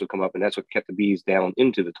pheromones would come up, and that's what kept the bees down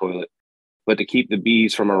into the toilet. But to keep the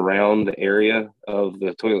bees from around the area of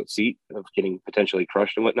the toilet seat of getting potentially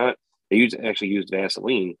crushed and whatnot, they actually used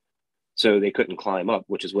Vaseline so they couldn't climb up,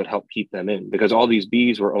 which is what helped keep them in, because all these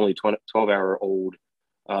bees were only 12-hour-old,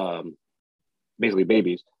 basically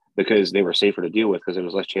babies, because they were safer to deal with because there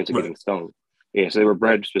was less chance of getting stung. Yeah, so they were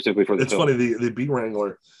bred specifically for the film. It's funny, the bee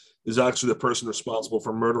wrangler is actually the person responsible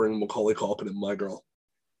for murdering Macaulay Culkin in My Girl.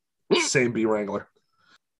 Same bee wrangler.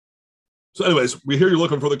 So anyways, we hear you're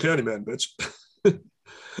looking for the Candyman, bitch.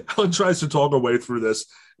 Helen tries to talk her way through this,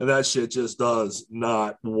 and that shit just does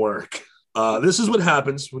not work. This is what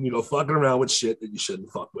happens when you go fucking around with shit that you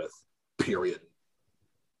shouldn't fuck with, period.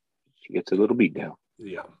 She gets a little beat down.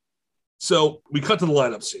 Yeah. So we cut to the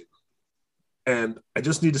lineup scene. And I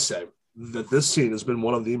just need to say that this scene has been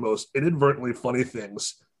one of the most inadvertently funny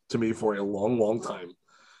things to me for a long, long time.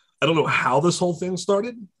 I don't know how this whole thing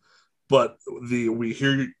started, but we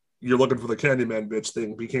hear you're looking for the Candyman bitch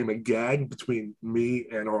thing became a gag between me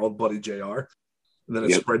and our old buddy JR. And then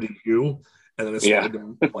it spread to you. And then it spread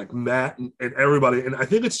to like Matt and everybody. And I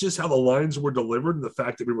think it's just how the lines were delivered and the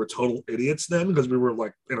fact that we were total idiots then because we were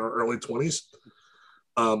like in our early 20s.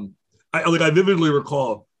 I vividly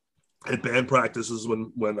recall at band practices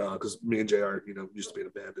when because me and JR, used to be in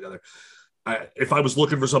a band together. If I was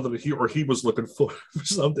looking for something he was looking for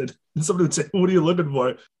something, and somebody would say, "What are you looking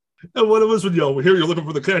for?" And one of us would yell, "Here, you're looking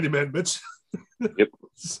for the Candyman, bitch." Yep.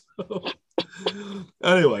 So,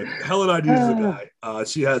 anyway, Helen IDs the guy.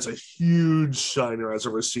 She has a huge shiner as a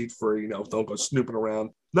receipt for don't go snooping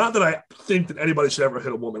around. Not that I think that anybody should ever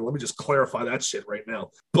hit a woman. Let me just clarify that shit right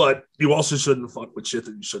now. But you also shouldn't fuck with shit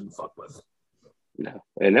that you shouldn't fuck with. No,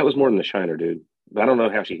 and that was more than the shiner, dude. I don't know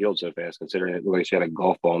how she healed so fast, considering it looked like she had a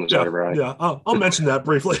golf ball on the side of her eye. Yeah, I'll mention that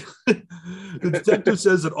briefly. The detective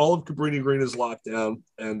says that all of Cabrini Green is locked down,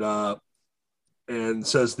 and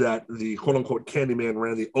says that the quote-unquote Candyman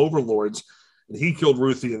ran the overlords, and he killed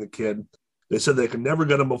Ruthie and the kid. They said they could never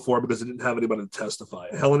get him before because they didn't have anybody to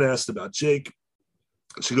testify. Helen asked about Jake.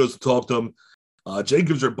 She goes to talk to him. Jake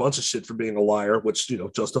gives her a bunch of shit for being a liar, which,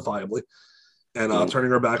 justifiably. And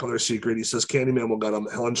turning her back on their secret, he says Candyman will get him.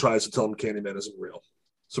 Helen tries to tell him Candyman isn't real.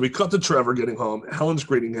 So we cut to Trevor getting home. Helen's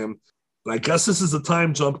greeting him. And I guess this is a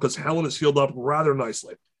time jump because Helen is healed up rather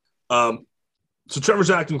nicely. So Trevor's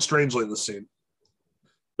acting strangely in the scene.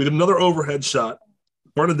 We get another overhead shot.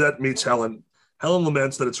 Bernadette meets Helen. Helen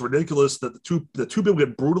laments that it's ridiculous that the two people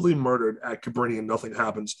get brutally murdered at Cabrini and nothing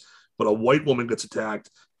happens, but a white woman gets attacked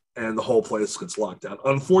and the whole place gets locked down.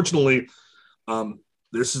 Unfortunately,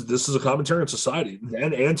 this is a commentary on society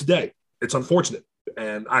then and today. It's unfortunate,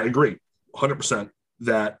 and I agree 100%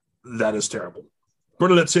 that is terrible.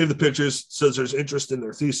 Bernadette saved the pictures, says there's interest in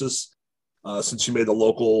their thesis since she made the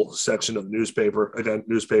local section of the newspaper. Again,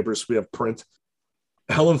 newspapers, we have print.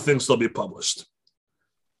 Helen thinks they'll be published.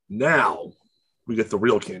 Now we get the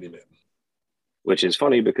real Candyman. Which is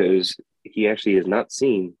funny because he actually is not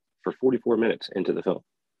seen for 44 minutes into the film.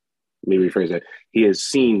 Let me rephrase that. He is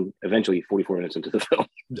seen eventually 44 minutes into the film.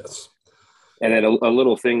 Yes. And then a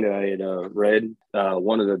little thing that I had read,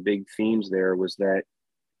 one of the big themes there was that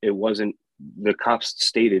it wasn't, the cops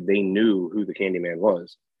stated they knew who the Candyman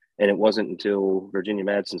was. And it wasn't until Virginia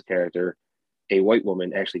Madsen's character, a white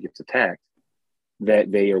woman, actually gets attacked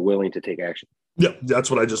that they are willing to take action. Yeah, that's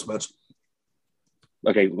what I just mentioned.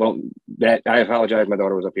 Okay, well, that I apologize. My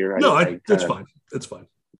daughter was up here. It's fine. It's fine.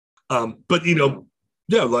 But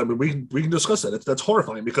yeah, I mean, we can discuss that. That's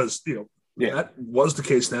horrifying because that was the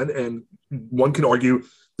case then, and one can argue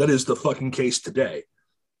that is the fucking case today.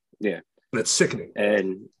 Yeah, and it's sickening.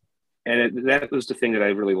 And that was the thing that I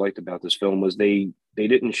really liked about this film was they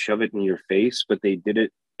didn't shove it in your face, but they did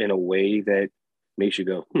it in a way that makes you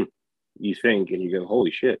go, you think, and you go, holy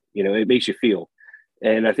shit, it makes you feel.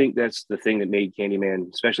 And I think that's the thing that made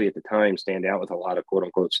Candyman, especially at the time, stand out with a lot of quote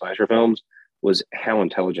unquote slasher films was how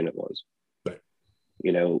intelligent it was. Right.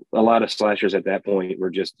 A lot of slashers at that point were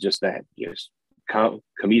just that,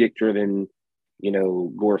 comedic driven,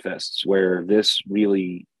 gore fests, where this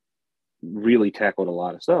really, really tackled a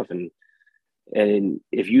lot of stuff. And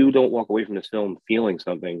if you don't walk away from this film feeling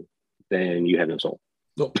something, then you have no soul.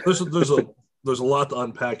 No, there's a lot to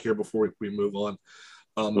unpack here before we move on.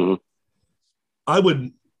 Mm-hmm. I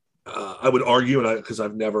would argue, and because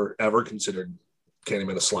I've never ever considered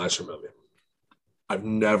Candyman a slasher movie. I've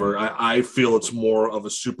never. I feel it's more of a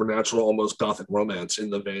supernatural, almost gothic romance in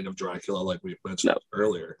the vein of Dracula, like we mentioned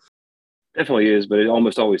earlier. Definitely is, but it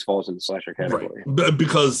almost always falls in the slasher category. Right.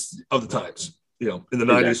 Because of the times. In the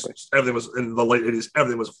 90s, everything was, in the late 80s,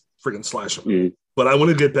 everything was freaking slasher. Mm-hmm. But I want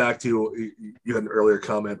to get back to, you had an earlier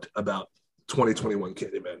comment about 2021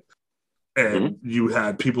 Candyman. And you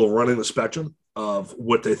had people running the spectrum of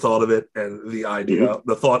what they thought of it and the idea,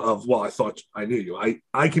 the thought of, well, I thought I knew you.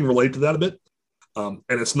 I can relate to that a bit. And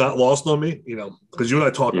it's not lost on me, because you and I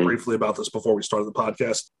talked briefly about this before we started the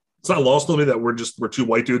podcast. It's not lost on me that we're two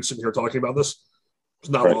white dudes sitting here talking about this. It's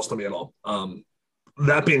not lost on me at all.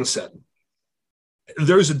 That being said,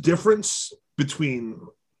 there's a difference between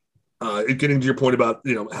getting to your point about,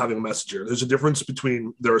 having a message here. There's a difference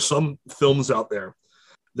between, there are some films out there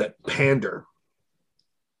that pander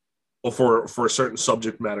for a certain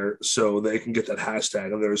subject matter so they can get that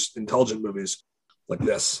hashtag. And there's intelligent movies like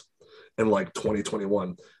this and like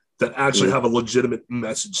 2021 that actually have a legitimate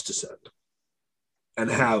message to send and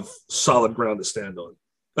have solid ground to stand on.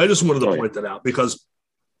 I just wanted to point that out because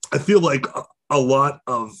I feel like a lot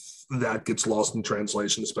of that gets lost in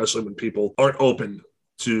translation, especially when people aren't open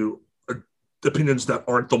to opinions that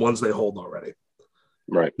aren't the ones they hold already.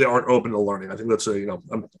 Right. They aren't open to learning. I think that's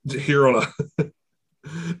I'm here on a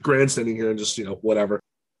grandstanding here and just, whatever.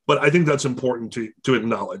 But I think that's important to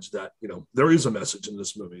acknowledge that, there is a message in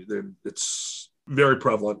this movie. It's very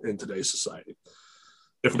prevalent in today's society,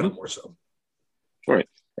 if not more so. Right.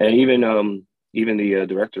 And even the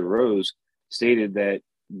director, Rose, stated that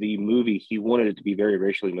the movie, he wanted it to be very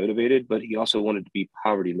racially motivated, but he also wanted to be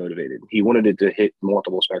poverty motivated. He wanted it to hit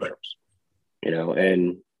multiple spectrums,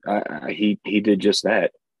 and he did just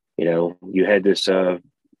that. You had this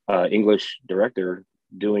English director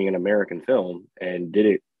doing an American film and did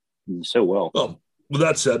it so well. Well, with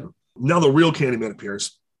that said, now the real Candyman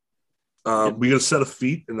appears. We get a set of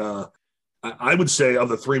feet, and I would say of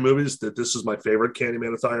the three movies that this is my favorite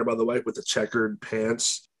Candyman attire, by the way, with the checkered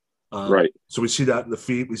pants. Right. So we see that in the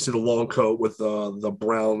feet. We see the long coat with the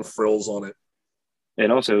brown frills on it.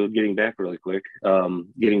 And also, getting back really quick,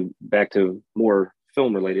 getting back to more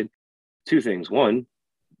film related, two things. One,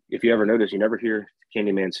 if you ever notice, you never hear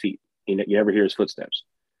Candyman's feet. You never hear his footsteps.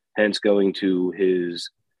 Hence, going to his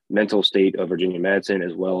mental state of Virginia Madsen,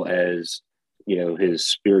 as well as his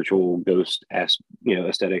spiritual ghost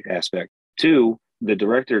aesthetic aspect. Two, the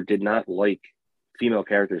director did not like female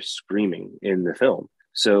characters screaming in the film.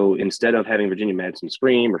 So instead of having Virginia Madsen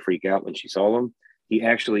scream or freak out when she saw him, he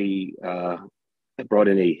actually brought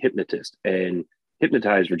in a hypnotist and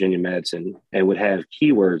hypnotized Virginia Madsen and would have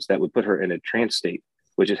keywords that would put her in a trance state,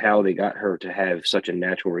 which is how they got her to have such a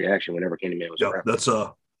natural reaction whenever Candyman was around.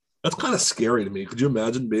 That's kind of scary to me. Could you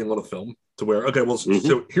imagine being on a film to where, okay, well,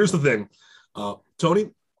 so here's the thing.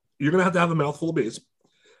 Tony, you're going to have a mouthful of bees.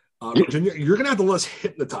 Virginia, you're going to have to let us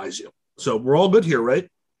hypnotize you. So we're all good here, right?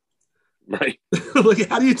 Right. Like,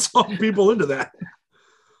 how do you talk people into that?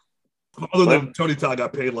 Other than Tony Todd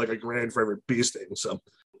got paid like $1,000 for every bee sting. So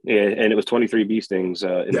yeah, and it was 23 bee stings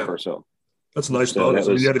in the first film. That's a nice bonus.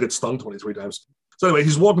 You had to get stung 23 times. So anyway,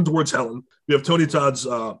 he's walking towards Helen. We have Tony Todd's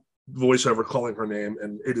voiceover calling her name,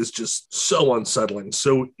 and it is just so unsettling,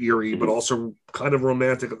 so eerie, but also kind of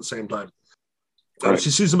romantic at the same time.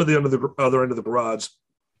 She sees him at the other end of the garage.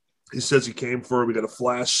 He says he came for her. We got a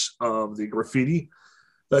flash of the graffiti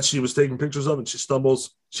that she was taking pictures of, and she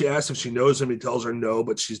stumbles. She asks if she knows him. He tells her no,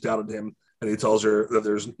 but she's doubted him, and he tells her that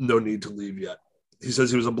there's no need to leave yet. He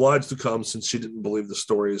says he was obliged to come since she didn't believe the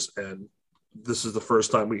stories, and this is the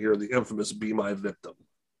first time we hear the infamous "Be My Victim."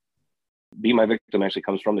 "Be My Victim" actually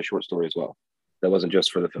comes from the short story as well. That wasn't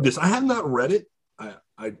just for the film. This, I have not read it.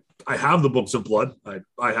 I have the books of blood.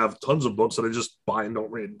 I have tons of books that I just buy and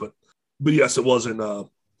don't read, but yes, it was in the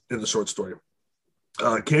short story.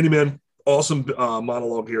 Candyman, awesome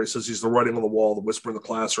monologue here. He says he's the writing on the wall, the whisper in the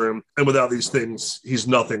classroom, and without these things, he's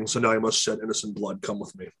nothing. So now he must shed innocent blood. Come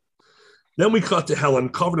with me. Then we cut to Helen,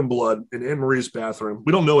 covered in blood, in Anne-Marie's bathroom.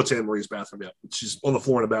 We don't know it's Anne-Marie's bathroom yet. She's on the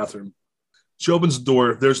floor in the bathroom. She opens the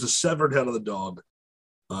door. There's the severed head of the dog.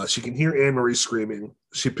 She can hear Anne-Marie screaming.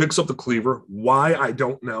 She picks up the cleaver. Why, I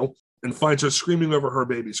don't know, and finds her screaming over her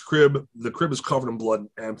baby's crib. The crib is covered in blood and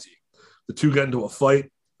empty. The two get into a fight.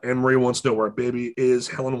 Anne-Marie wants to know where her baby is.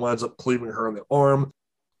 Helen winds up cleaving her in the arm.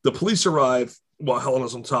 The police arrive while Helen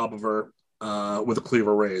is on top of her. with a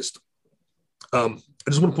cleaver raised. I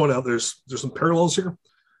just want to point out there's some parallels here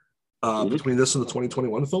between this and the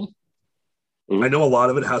 2021 film. I know a lot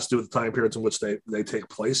of it has to do with the time periods in which they take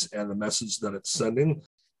place and the message that it's sending,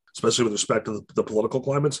 especially with respect to the political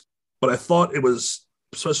climates. But I thought it was,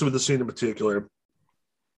 especially with the scene in particular,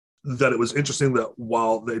 that it was interesting that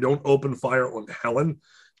while they don't open fire on Helen,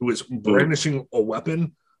 who is brandishing a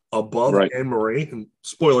weapon above Anne Marie, and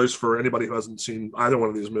spoilers for anybody who hasn't seen either one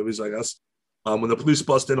of these movies, I guess, when the police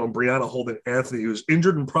bust in on Brianna holding Anthony, who's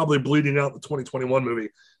injured and probably bleeding out in the 2021 movie,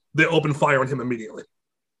 they open fire on him immediately.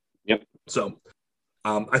 Yep. So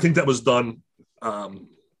I think that was done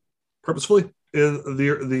purposefully in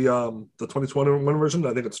the 2021 version.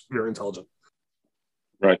 I think it's very intelligent.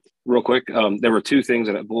 Right. Real quick, there were two things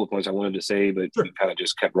that bullet points I wanted to say, but you kind of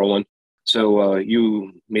just kept rolling. So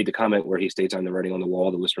you made the comment where he states, "I'm the writing on the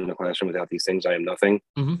wall, the whisper in the classroom. Without these things, I am nothing."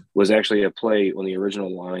 Was actually a play on the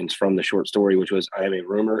original lines from the short story, which was, "I am a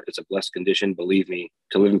rumor. It's a blessed condition. Believe me,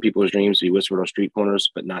 to live in people's dreams, to be whispered on street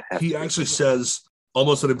corners, but not have." He actually says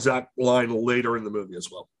almost an exact line later in the movie as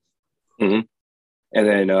well. And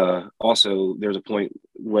then also there's a point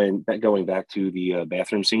when going back to the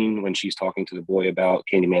bathroom scene when she's talking to the boy about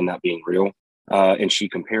Candyman not being real, and she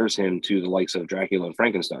compares him to the likes of Dracula and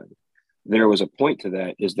Frankenstein. There was a point to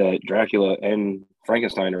that, is that Dracula and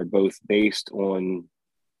Frankenstein are both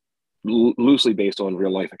loosely based on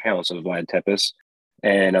real life accounts of Vlad Tepes,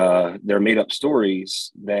 and they're made up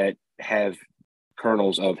stories that have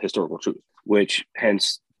kernels of historical truth, which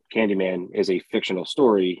hence Candyman is a fictional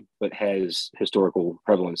story, but has historical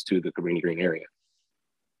prevalence to the Cabrini Green area.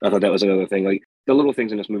 I thought that was another thing, like the little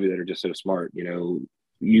things in this movie that are just so smart. You know,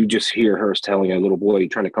 you just hear her telling a little boy,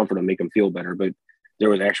 trying to comfort him, make him feel better, but there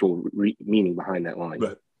was actual meaning behind that line.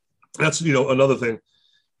 Right. That's, another thing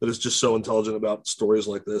that is just so intelligent about stories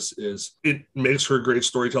like this is it makes for great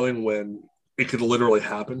storytelling when it could literally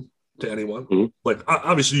happen to anyone. Like,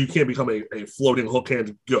 obviously, you can't become a floating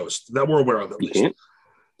hook-handed ghost. That we're aware of, at least. You can't?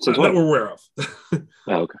 That we're aware of.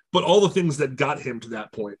 Oh, okay. But all the things that got him to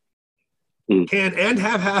that point can and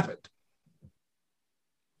have happened.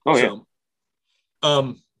 Oh, yeah.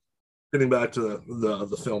 So, getting back to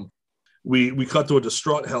the film, we cut to a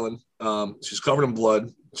distraught Helen. She's covered in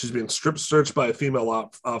blood. She's being strip searched by a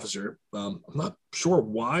female officer. I'm not sure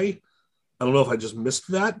why. I don't know if I just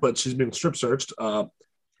missed that, but she's being strip searched.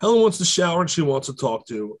 Helen wants to shower and she wants to talk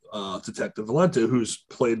to Detective Valenta, who's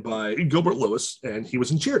played by Gilbert Lewis, and he was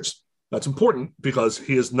in Cheers. That's important because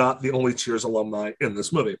he is not the only Cheers alumni in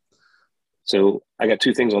this movie. So I got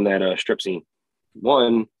two things on that strip scene.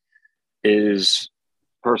 One is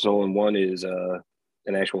personal and one is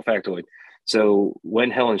an actual factoid. So when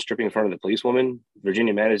Helen's stripping in front of the policewoman,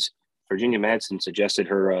 Virginia Madsen suggested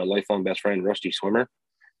her lifelong best friend, Rusty Swimmer,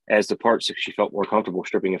 as the parts she felt more comfortable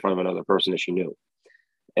stripping in front of another person that she knew.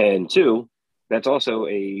 And two, that's also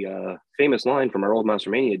a famous line from our old Monster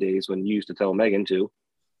Mania days when you used to tell Megan to.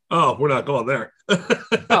 Oh, we're not going there.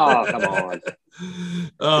 Oh, come on.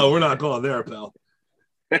 Oh, we're not going there, pal.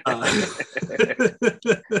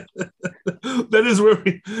 That is where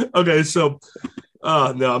we. Okay, so. No,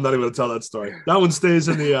 I'm not even going to tell that story. That one stays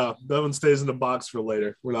in the box for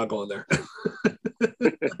later. We're not going there.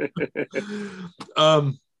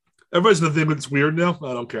 Everybody's going to think it's weird now.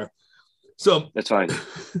 I don't care. So that's fine.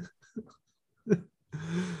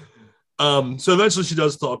 So eventually she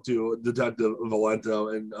does talk to Detective Valenta,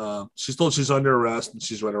 and she's told she's under arrest and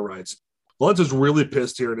she's read her rights. Valenta's really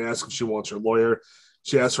pissed here and asks if she wants her lawyer.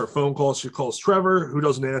 She asks for a phone call. She calls Trevor, who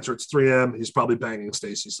doesn't answer. It's 3 a.m. He's probably banging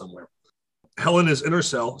Stacy somewhere. Helen is in her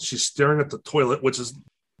cell. She's staring at the toilet, which is,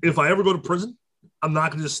 if I ever go to prison, I'm not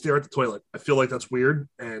going to just stare at the toilet. I feel like that's weird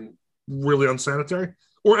and really unsanitary,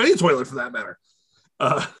 or any toilet for that matter.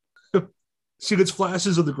 She gets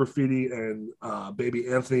flashes of the graffiti and baby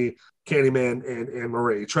Anthony, Candyman, and Anne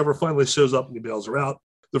Marie. Trevor finally shows up and he bails her out.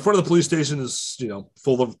 The front of the police station is,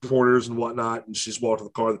 full of reporters and whatnot, and she's walked to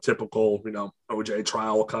the car, the typical, OJ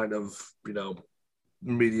trial kind of,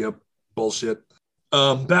 media bullshit.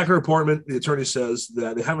 Back at her apartment, the attorney says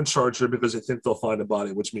that they haven't charged her because they think they'll find a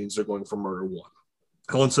body, which means they're going for murder 1.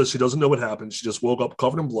 Helen says she doesn't know what happened. She just woke up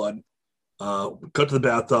covered in blood. Cut to the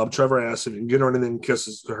bathtub. Trevor asks if he can get her anything,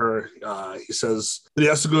 kisses to her. He says that he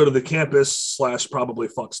has to go to the campus / probably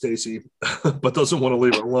fuck Stacy, but doesn't want to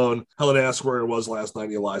leave her alone. Helen asks where he was last night.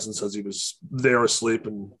 He lies and says he was there asleep,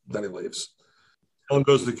 and then he leaves. Helen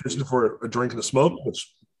goes to the kitchen for a drink and a smoke,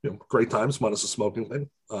 which, great times, minus the smoking thing.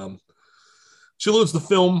 She loads the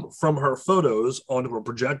film from her photos onto her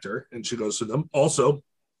projector, and she goes through them. Also,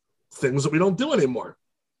 things that we don't do anymore.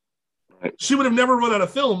 Right. She would have never run out of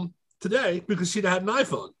film today because she'd had an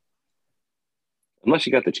iPhone. Unless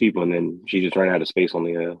she got the cheap one, then she just ran out of space on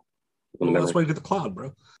the Well, memory. that's why you get the cloud,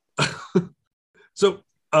 bro. So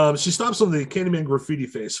she stops on the Candyman graffiti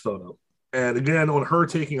face photo. And again, on her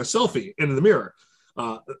taking a selfie into the mirror.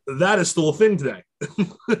 That is still a thing today.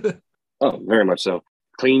 Oh, very much so.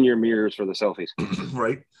 Clean your mirrors for the selfies.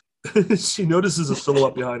 Right? She notices a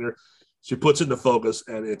silhouette behind her. She puts it into focus,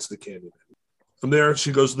 and it's the Candyman. From there,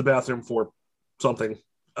 she goes to the bathroom for something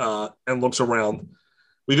and looks around.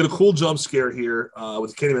 We get a cool jump scare here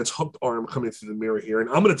with Candyman's hooked arm coming through the mirror here. And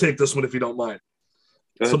I'm going to take this one if you don't mind.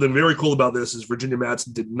 Something very cool about this is Virginia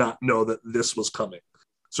Madsen did not know that this was coming.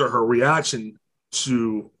 So her reaction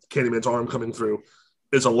to Candyman's arm coming through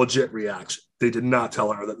is a legit reaction. They did not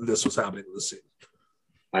tell her that this was happening in the scene.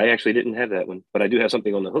 I actually didn't have that one, but I do have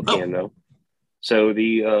something on the hook hand, though. So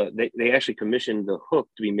they actually commissioned the hook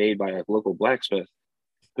to be made by a local blacksmith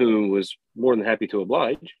who was more than happy to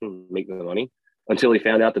oblige and make the money until he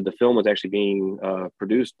found out that the film was actually being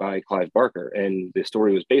produced by Clive Barker, and the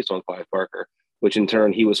story was based on Clive Barker, which in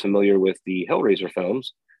turn he was familiar with the Hellraiser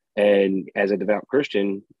films, and as a devout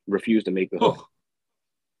Christian, refused to make the hook.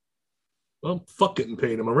 Well, fuck getting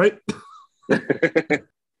paid, am I right?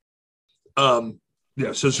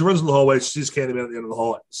 Yeah, so she runs in the hallway. She sees Candyman at the end of the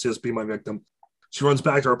hall. Says, "Be my victim." She runs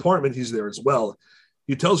back to her apartment. He's there as well.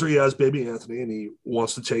 He tells her he has baby Anthony and he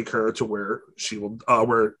wants to take her to where he will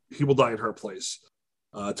die in her place.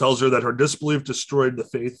 Tells her that her disbelief destroyed the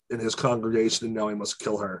faith in his congregation and now he must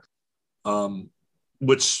kill her.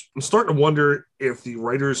 Which I'm starting to wonder if the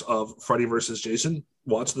writers of Freddy vs. Jason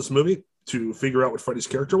watched this movie to figure out what Freddy's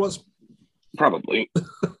character was. Probably.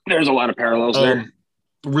 There's a lot of parallels there.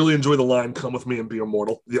 Really enjoy the line, "Come with me and be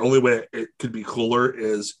immortal." The only way it could be cooler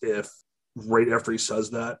is if right after he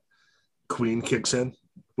says that, Queen kicks in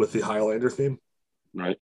with the Highlander theme.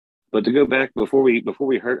 Right. But to go back before we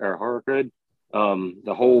hurt our horror cred,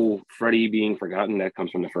 the whole Freddy being forgotten, that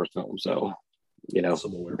comes from the first film. So, I'm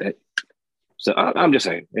just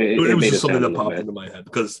saying. It was just something that popped into my head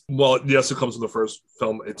because, well, yes, it comes from the first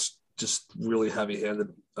film. It's just really heavy-handed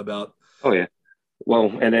about. Oh, yeah.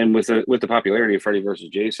 Well, and then with the popularity of Freddy versus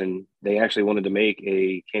Jason, they actually wanted to make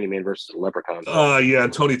a Candyman versus a Leprechaun. Yeah,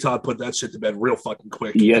 and Tony Todd put that shit to bed real fucking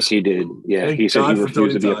quick. Yes, he did. Yeah, Thank he said God he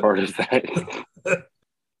refused to be Todd. a part of that.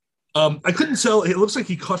 I couldn't tell. It looks like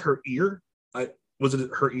he cut her ear. Was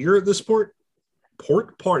it her ear at this part?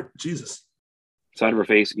 Part. Jesus. Side of her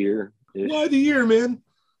face, ear. Why the ear, man?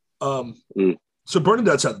 So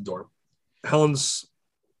Bernadette's at the door. Helen's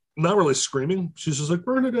not really screaming. She's just like,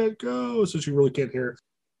 "Bernadette, go." So she really can't hear.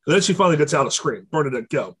 And then she finally gets out a scream. "Bernadette,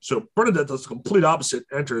 go." So Bernadette does the complete opposite,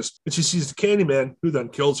 enters, and she sees the Candyman, who then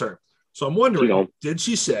kills her. So I'm wondering, did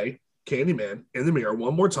she say Candyman in the mirror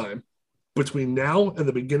one more time between now and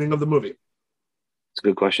the beginning of the movie? It's a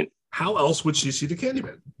good question. How else would she see the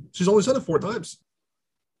Candyman? She's only said it 4 times.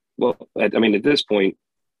 Well, I mean, at this point,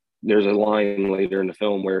 there's a line later in the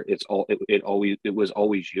film where it was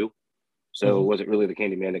always you. So was it really the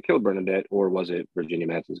Candyman that killed Bernadette, or was it Virginia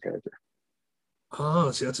Madsen's character? Oh,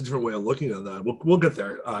 see, that's a different way of looking at that. We'll get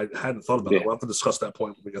there. I hadn't thought about it. We'll have to discuss that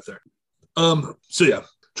point when we get there. So yeah,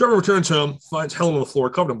 Trevor returns home, finds Helen on the floor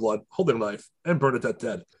covered in blood, holding a knife, and Bernadette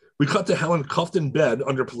dead. We cut to Helen cuffed in bed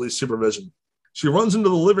under police supervision. She runs into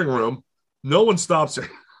the living room. No one stops her.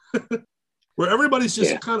 Where everybody's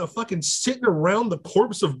just kind of fucking sitting around the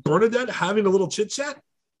corpse of Bernadette having a little chit chat.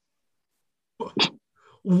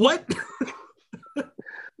 What?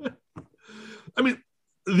 I mean,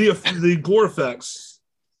 the gore effects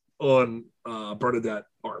on Bernadette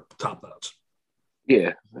are top notch.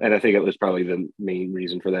 Yeah, and I think it was probably the main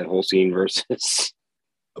reason for that whole scene versus.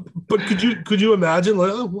 But could you imagine,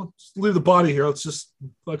 like, we'll leave the body here. Let's just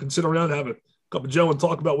fucking sit around, have a cup of Joe, and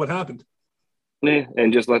talk about what happened. Yeah,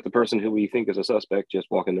 and just let the person who we think is a suspect just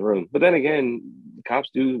walk in the room. But then again, cops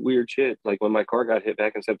do weird shit. Like when my car got hit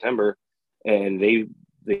back in September, and they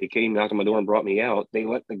came, knocked on my door, and brought me out. They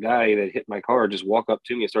let the guy that hit my car just walk up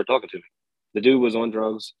to me and start talking to me. The dude was on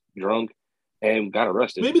drugs, drunk, and got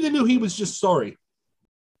arrested. Maybe they knew he was just sorry.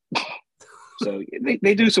 So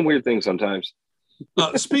they do some weird things sometimes.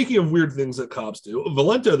 Speaking of weird things that cops do,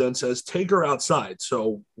 Valento then says, "Take her outside."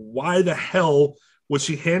 So why the hell was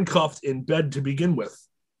she handcuffed in bed to begin with?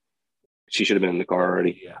 She should have been in the car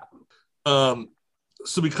already. Yeah.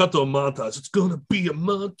 So we cut to a montage. It's going to be a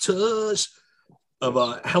montage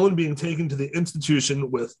of Helen being taken to the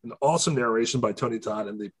institution with an awesome narration by Tony Todd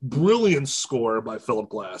and the brilliant score by Philip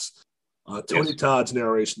Glass. Tony Todd's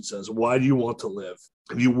narration says, "Why do you want to live?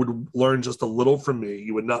 If you would learn just a little from me,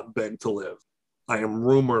 you would not beg to live. I am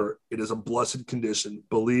rumor. It is a blessed condition,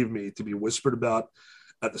 believe me, to be whispered about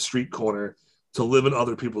at the street corner, to live in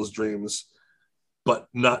other people's dreams. but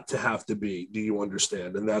not to have to be. Do you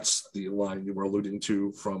understand? And that's the line you were alluding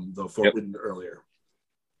to from the Forbidden earlier.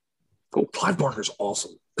 Cool. Clive Barker's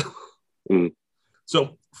awesome. Mm.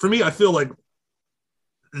 So for me, I feel like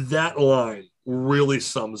that line really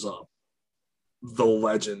sums up the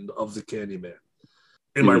legend of the Candyman.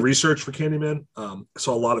 In my research for Candyman, I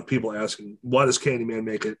saw a lot of people asking, why does Candyman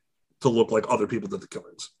make it to look like other people did the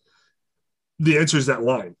killings? The answer is that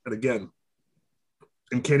line. And again,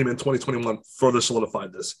 in Candyman 2021, further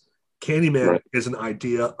solidified this. Candyman is an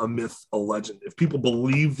idea, a myth, a legend. If people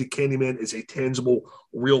believe the Candyman is a tangible,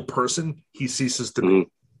 real person, he ceases to be.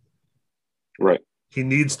 Right. He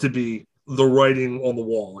needs to be the writing on the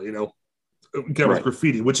wall, you know, again with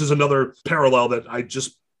graffiti, which is another parallel that I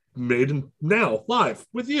just made now live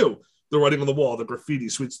with you. The writing on the wall, the graffiti,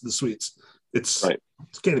 sweets to the sweets. It's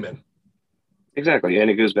Candyman. Exactly. And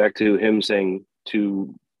it goes back to him saying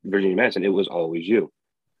to Virginia Madsen, it was always you.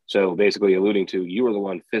 So basically alluding to, you were the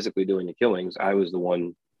one physically doing the killings. I was the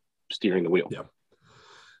one steering the wheel. Yeah.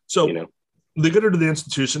 So, you know, they get her to the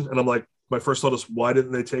institution, and I'm like, my first thought is, why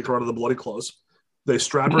didn't they take her out of the bloody clothes? They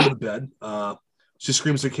strap her to the bed. She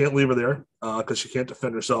screams they can't leave her there because she can't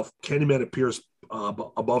defend herself. Candyman appears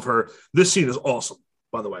above her. This scene is awesome,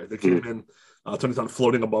 by the way. The Candyman turns on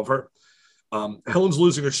floating above her. Helen's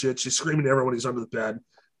losing her shit. She's screaming at everyone. He's under the bed.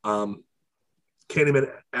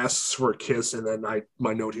 Candyman asks for a kiss, and then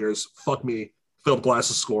my note here is, fuck me. Philip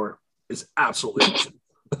Glass's score is absolutely awesome.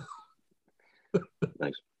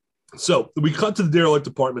 Nice. So we cut to the derelict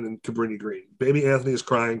apartment in Cabrini Green. Baby Anthony is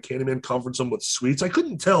crying. Candyman comforts him with sweets. I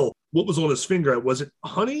couldn't tell what was on his finger. Was it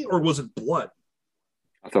honey or was it blood?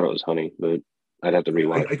 I thought it was honey, but I'd have to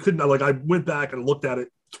rewind. I couldn't, like, I went back and looked at it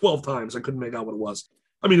 12 times. I couldn't make out what it was.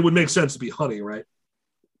 I mean, it would make sense to be honey, right?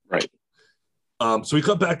 Right. So we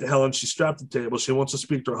cut back to Helen. She's strapped at the table. She wants to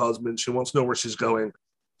speak to her husband. She wants to know where she's going.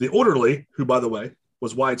 The orderly, who, by the way,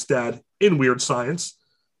 was Wyatt's dad in Weird Science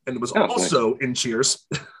and was also in Cheers.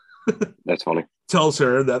 That's funny. Tells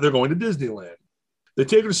her that they're going to Disneyland. They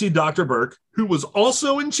take her to see Dr. Burke, who was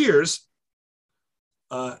also in Cheers.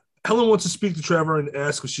 Helen wants to speak to Trevor and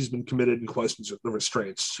ask if she's been committed and questions the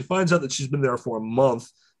restraints. She finds out that she's been there for a month.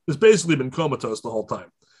 Has basically been comatose the whole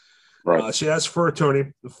time. Right. She asks for an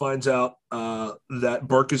attorney and finds out that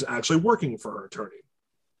Burke is actually working for her attorney.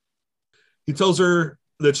 He tells her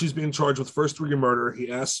that she's being charged with first-degree murder.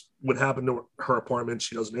 He asks what happened to her apartment.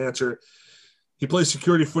 She doesn't answer. He plays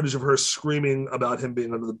security footage of her screaming about him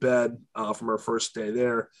being under the bed from her first day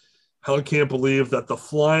there. Helen can't believe that the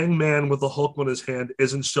flying man with the hook on his hand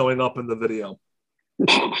isn't showing up in the video.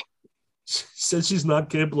 She says she's not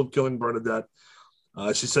capable of killing Bernadette.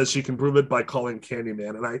 She says she can prove it by calling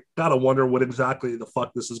Candyman. And I gotta wonder what exactly the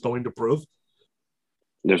fuck this is going to prove.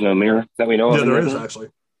 There's no mirror that we know of? Yeah, there is actually.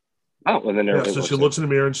 Oh, and then so she looks in the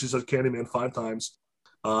mirror and she says Candyman 5 times.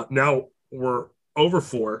 Now we're over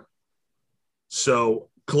 4. So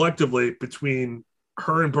collectively, between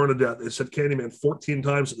her and Bernadette, they said Candyman 14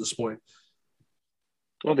 times at this point.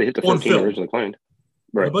 Well, they hit the 13 originally planned.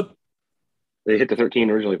 Right. But they hit the 13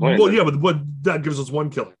 originally planned. Well, yeah, but that gives us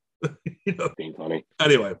 1 killing. You know? Being funny.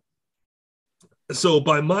 Anyway, so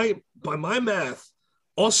by my math,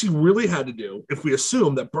 all she really had to do, if we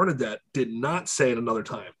assume that Bernadette did not say it another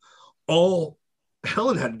time, all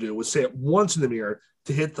Helen had to do was say it once in the mirror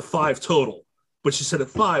to hit the 5 total. But she said it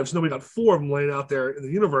 5, so now we got 4 of them laying out there in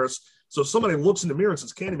the universe. So if somebody looks in the mirror and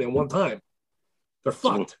says Candyman 1 time, they're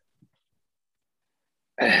fucked.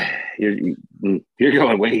 You're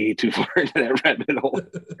going way too far into that rabbit hole.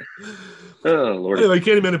 Oh, Lord. Anyway,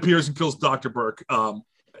 Candyman appears and kills Dr. Burke.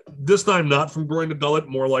 This time not from groin to gullet,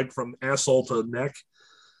 more like from asshole to neck.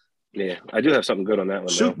 Yeah, I do have something good on that one.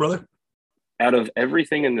 Shoot, brother. Out of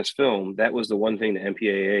everything in this film, that was the one thing the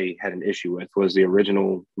MPAA had an issue with, was the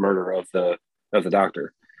original murder of the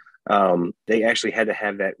doctor. They actually had to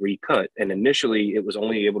have that recut, and initially it was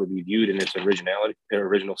only able to be viewed in its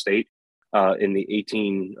original state in the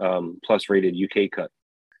 18 plus rated UK cut.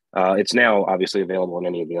 It's now obviously available in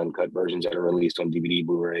any of the uncut versions that are released on DVD,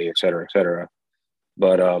 Blu-ray, et cetera, et cetera.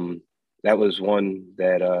 But that was one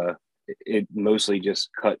that it mostly just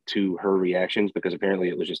cut to her reactions because apparently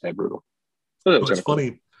it was just that brutal. So it's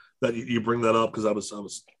funny that you bring that up because I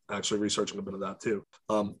was actually researching a bit of that too.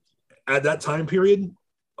 At that time period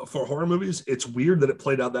for horror movies, it's weird that it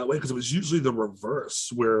played out that way because it was usually the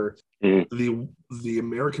reverse, where the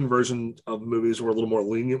American version of movies were a little more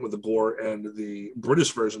lenient with the gore, and the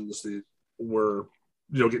British versions were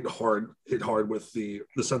getting hit hard with the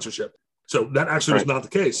censorship. So that actually was not the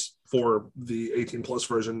case for the 18 plus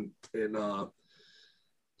version in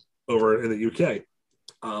over in the UK.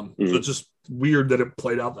 So it's just weird that it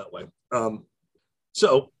played out that way.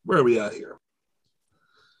 So where are we at here?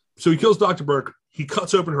 So he kills Dr. Burke. He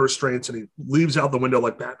cuts open her restraints and he leaves out the window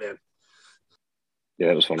like Batman. Yeah,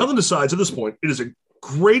 that was funny. Helen decides at this point it is a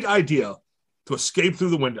great idea to escape through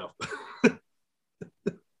the window.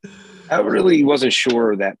 I really wasn't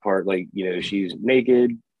sure of that part. Like, she's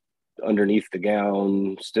naked underneath the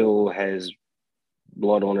gown, still has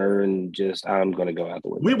blood on her, and just, I'm going to go out the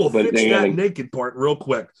window. We will fix that naked part real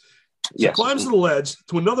quick. She climbs to the ledge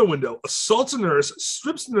to another window, assaults a nurse,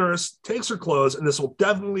 strips the nurse, takes her clothes, and this will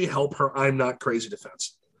definitely help her I'm not crazy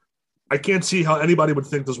defense. I can't see how anybody would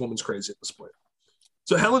think this woman's crazy at this point.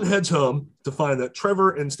 So Helen heads home to find that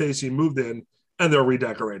Trevor and Stacy moved in and they're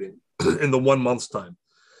redecorating in the 1 month's time.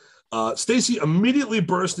 Stacy immediately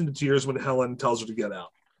bursts into tears when Helen tells her to get out.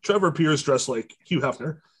 Trevor appears dressed like Hugh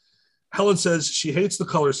Hefner. Helen says she hates the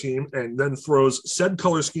color scheme and then throws said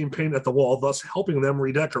color scheme paint at the wall, thus helping them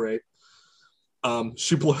redecorate.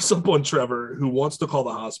 She blows up on Trevor, who wants to call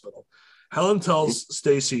the hospital. Helen tells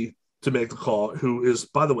Stacy to make the call, who is,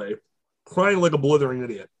 by the way, crying like a blithering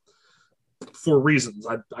idiot for reasons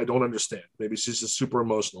I don't understand. Maybe she's just super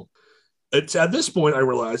emotional. It's at this point I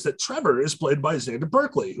realized that Trevor is played by Xander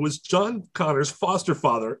Berkeley, who is John Connor's foster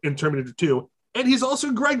father in Terminator 2, and he's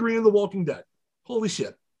also Gregory in The Walking Dead. Holy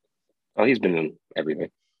shit. Oh, he's been in everything.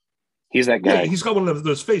 He's that guy. Yeah, he's got one of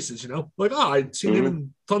those faces, Like, I'd seen him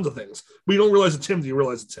in tons of things. But you don't realize it's him until you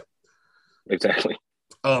realize it's him. Exactly.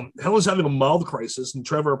 Helen's having a mild crisis, and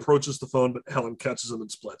Trevor approaches the phone, but Helen catches him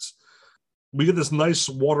and splits. We get this nice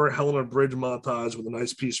water Helena Bridge montage with a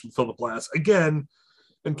nice piece from Philip Glass. Again,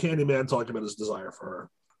 and Candyman talking about his desire for her.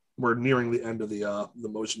 We're nearing the end of the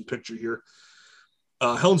motion picture here.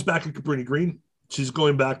 Helen's back at Cabrini Green. She's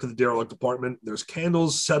going back to the derelict apartment. There's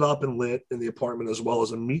candles set up and lit in the apartment, as well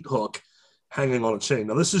as a meat hook hanging on a chain.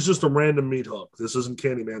 Now, this is just a random meat hook. This isn't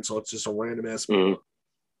Candyman, so it's just a random ass meat hook.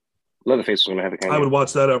 Leatherface is going to have a Candyman. I would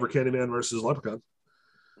watch that over Candyman versus Leprechaun.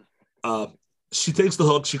 She takes the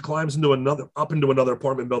hook. She climbs into another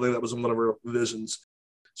apartment building that was in one of her visions.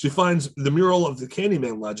 She finds the mural of the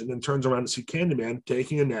Candyman legend and turns around to see Candyman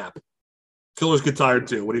taking a nap. Killers get tired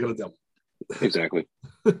too. What are you going to do? Exactly.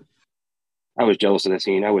 I was jealous of that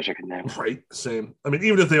scene. I wish I could nap. Right, same. I mean,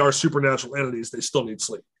 even if they are supernatural entities, they still need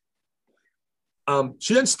sleep.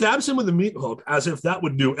 She then stabs him with a meat hook as if that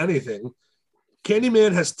would do anything.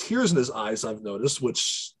 Candyman has tears in his eyes, I've noticed,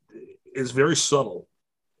 which is very subtle.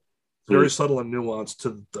 Very subtle and nuanced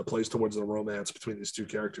to the place towards the romance between these two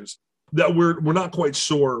characters that we're not quite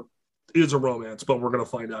sure is a romance, but we're going to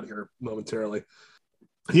find out here momentarily.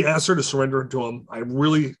 He asks her to surrender to him. I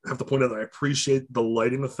really have to point out that I appreciate the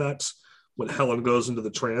lighting effects when Helen goes into the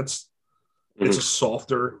trance. It's a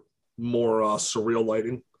softer, more surreal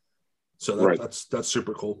lighting. So that's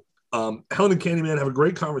super cool. Helen and Candyman have a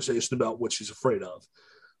great conversation about what she's afraid of.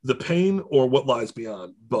 The pain or what lies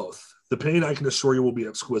beyond, both. The pain, I can assure you, will be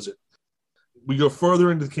exquisite. We go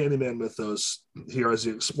further into the Candyman mythos here as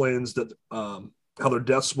he explains that how their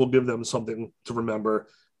deaths will give them something to remember.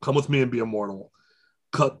 Come with me and be immortal.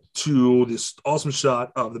 Cut to this awesome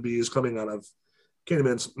shot of the bees coming out of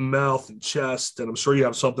Candyman's mouth and chest, and I'm sure you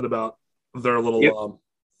have something about their little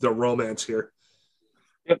their romance here.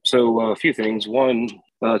 Yep. So a few things. One,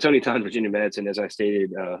 Tony Todd, Virginia Madsen, as I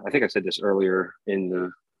stated, I think I said this earlier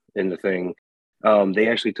in the thing. They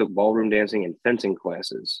actually took ballroom dancing and fencing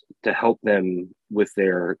classes to help them with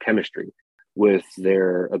their chemistry, with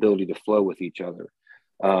their ability to flow with each other.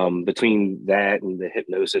 Between that and the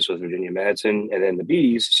hypnosis with Virginia Madsen and then the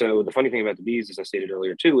bees. So the funny thing about the bees, as I stated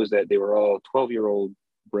earlier too, is that they were all 12-year-old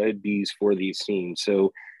bred bees for these scenes.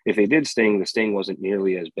 So if they did sting, the sting wasn't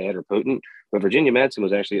nearly as bad or potent, but Virginia Madsen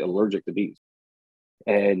was actually allergic to bees.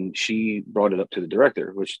 And she brought it up to the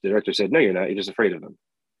director, which the director said, no, you're not, you're just afraid of them.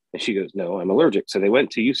 And she goes, no, I'm allergic. So they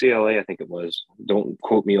went to UCLA, I think it was, don't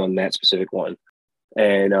quote me on that specific one,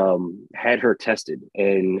 and had her tested.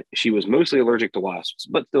 And she was mostly allergic to wasps,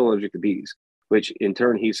 but still allergic to bees, which in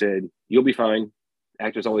turn, he said, you'll be fine.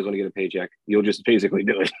 Actors always want to get a paycheck. You'll just basically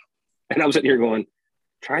do it. And I'm sitting here going,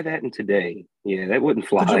 try that in today. Yeah, that wouldn't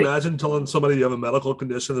fly. Could you imagine telling somebody you have a medical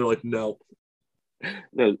condition? They're like, no.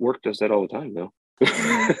 No, work does that all the time, though.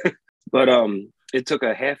 But it took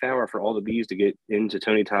a half hour for all the bees to get into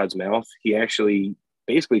Tony Todd's mouth. He actually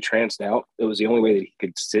basically tranced out. It was the only way that he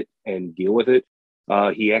could sit and deal with it.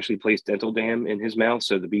 He actually placed dental dam in his mouth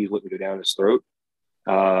so the bees wouldn't go down his throat.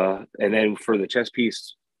 And then for the chest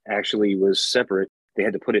piece, actually was separate. They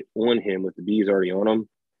had to put it on him with the bees already on him.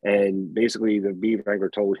 And basically the bee wrangler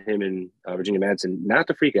told him and Virginia Madsen not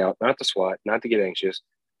to freak out, not to swat, not to get anxious,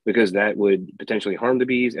 because that would potentially harm the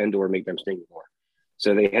bees and or make them sting more.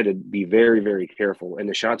 So they had to be very, very careful. And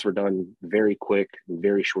the shots were done very quick,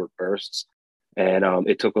 very short bursts. And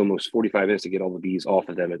it took almost 45 minutes to get all the bees off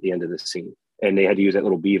of them at the end of the scene. And they had to use that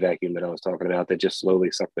little bee vacuum that I was talking about that just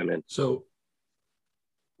slowly sucked them in. So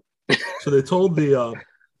they told the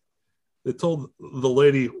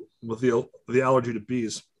lady with the allergy to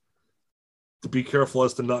bees to be careful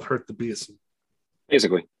as to not hurt the bees.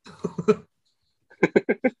 Basically.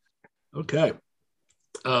 Okay.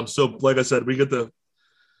 So like I said, we get the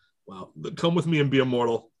come with me and be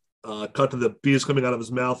immortal. Cut to the bees coming out of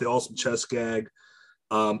his mouth, the awesome chest gag.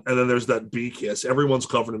 And then there's that bee kiss. Everyone's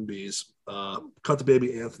covered in bees. Cut to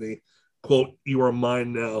baby Anthony. Quote, "You are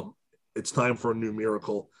mine now. It's time for a new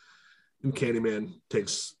miracle." And Candyman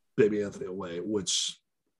takes baby Anthony away, which...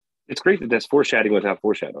 It's great that that's foreshadowing without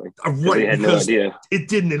foreshadowing. Right, they had no idea. It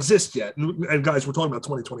didn't exist yet. And guys, we're talking about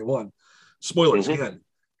 2021. Spoilers again.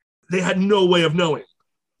 They had no way of knowing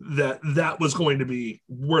that was going to be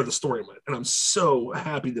where the story went. And I'm so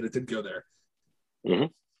happy that it did go there. Mm-hmm.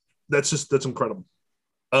 That's incredible.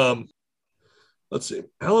 Let's see.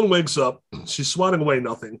 Helen wakes up. She's swatting away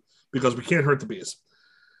nothing because we can't hurt the bees.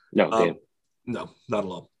 No, no, not at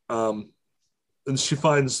all. And she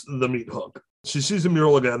finds the meat hook. She sees the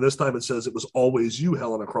mural again. This time it says, "It was always you,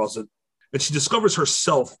 Helen," across it. And she discovers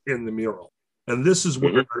herself in the mural. And this is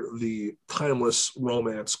where the timeless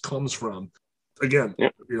romance comes from. Again,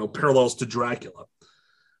 parallels to Dracula.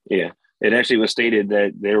 Yeah. It actually was stated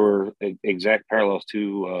that there were exact parallels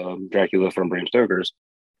to Dracula from Bram Stoker's,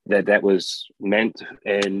 that was meant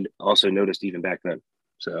and also noticed even back then.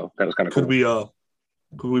 So that was kind of cool.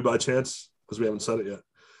 Could we by chance, because we haven't said it yet,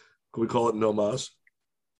 could we call it an homage?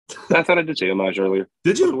 I thought I did say homage earlier.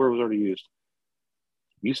 Did you? The word was already used.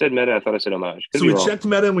 You said meta. I thought I said homage. So we checked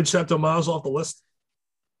meta and we checked homage off the list?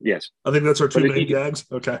 Yes. I think that's our two main gags.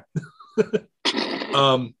 Okay.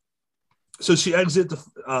 So she exits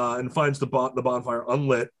and finds the bonfire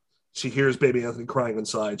unlit. She hears baby Anthony crying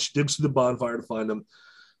inside. She digs through the bonfire to find him.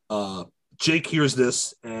 Jake hears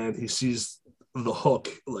this and he sees the hook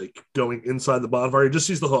like going inside the bonfire. He just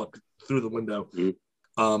sees the hook through the window.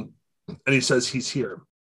 And he says he's here.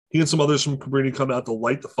 He and some others from Cabrini come out to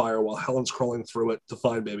light the fire while Helen's crawling through it to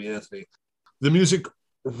find baby Anthony. The music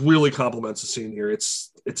really complements the scene here.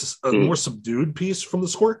 It's a more subdued piece from the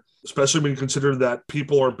score, especially when you consider that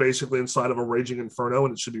people are basically inside of a raging inferno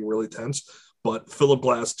and it should be really tense. But Philip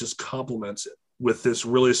Glass just complements it with this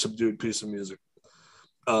really subdued piece of music.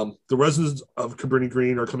 The residents of Cabrini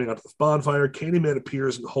Green are coming out to the bonfire. Candyman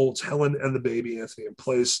appears and holds Helen and the baby Anthony in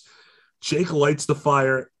place. Jake lights the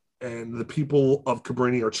fire, and the people of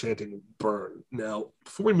Cabrini are chanting "burn." Now,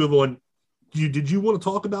 before we move on, did you want to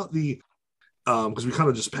talk about the because we kind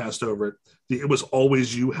of just passed over it. It was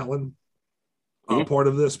always you, Helen, part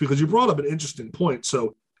of this, because you brought up an interesting point.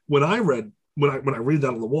 So when I read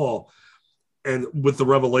that on the wall, and with the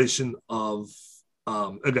revelation of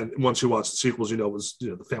again, once you watch the sequels, it was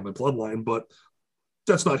the family bloodline, but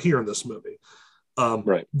that's not here in this movie.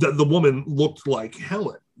 Right. The woman looked like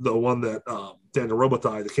Helen, the one that Daniel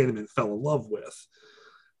Robitaille, the Candyman, fell in love with.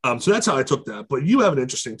 So that's how I took that. But you have an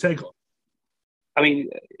interesting take on it. I mean,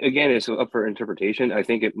 again, it's up for interpretation. I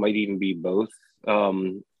think it might even be both.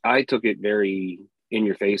 I took it very in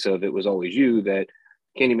your face of "it was always you," that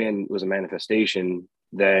Candyman was a manifestation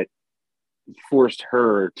that forced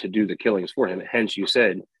her to do the killings for him. Hence, you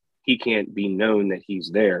said he can't be known that he's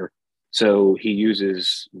there. So he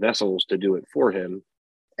uses vessels to do it for him.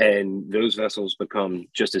 And those vessels become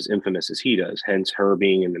just as infamous as he does. Hence her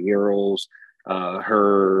being in the murals,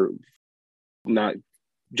 her not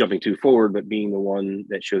jumping too forward, but being the one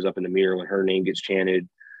that shows up in the mirror when her name gets chanted.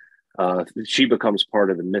 She becomes part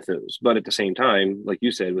of the mythos. But at the same time, like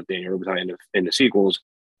you said, with Daniel Robitaille in the sequels,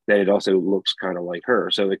 that it also looks kind of like her.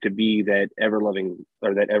 So it could be that ever-loving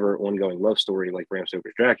or that ever-ongoing love story like Bram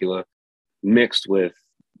Stoker's Dracula mixed with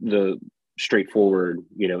the straightforward,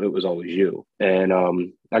 it was always you. And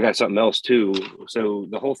I got something else too. So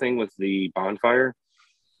the whole thing with the bonfire,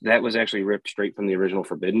 that was actually ripped straight from the original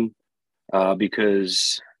Forbidden,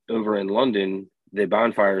 because over in London, the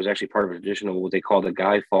bonfire is actually part of a traditional, what they call the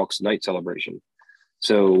Guy Fawkes night celebration.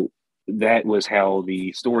 So that was how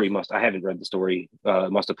the story I haven't read the story,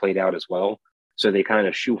 must have played out as well. So they kind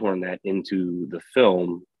of shoehorned that into the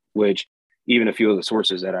film, which even a few of the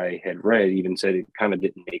sources that I had read even said it kind of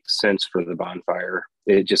didn't make sense for the bonfire.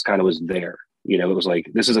 It just kind of was there. It was like,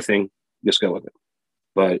 this is a thing, just go with it.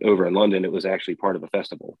 But over in London, it was actually part of a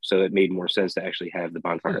festival. So it made more sense to actually have the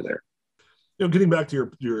bonfire there. Getting back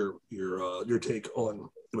to your take on,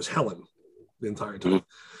 it was Helen the entire time.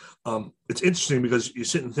 It's interesting because you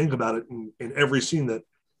sit and think about it in every scene that,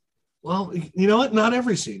 well, you know what? Not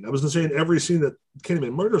every scene. I was going to say in every scene that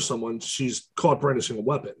Candyman murders someone, she's caught brandishing a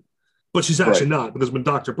weapon. But she's actually not, because when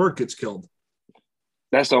Dr. Burke gets killed,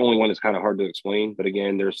 That's the only one that's kind of hard to explain. But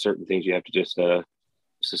again, there's certain things you have to just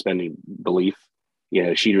suspend belief.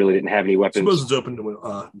 She really didn't have any I suppose weapons it's open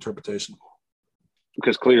to interpretation.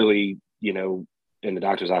 because clearly, in the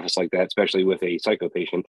doctor's office like that, especially with a psycho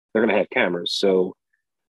patient, they're going to have cameras. So,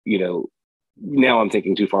 now I'm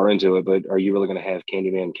thinking too far into it, but are you really going to have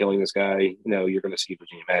Candyman killing this guy? No, you're going to see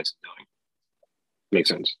Virginia Madsen doing. Makes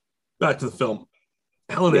sense. Back to the film.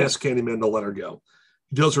 Helen asks Candyman to let her go.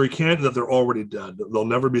 He tells her he can't and that they're already dead. They'll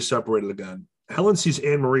never be separated again. Helen sees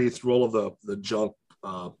Anne-Marie through all of the junk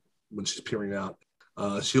when she's peering out.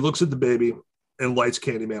 She looks at the baby and lights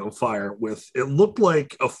Candyman on fire with, it looked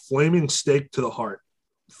like a flaming stake to the heart.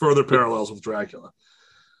 Further parallels with Dracula.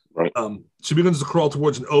 Right. She begins to crawl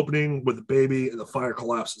towards an opening with the baby and the fire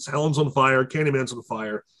collapses. Helen's on fire. Candyman's on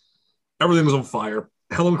fire. Everything's on fire.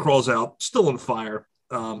 Helen crawls out, still on fire.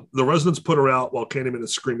 The residents put her out while Candyman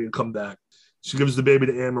is screaming, come back. She gives the baby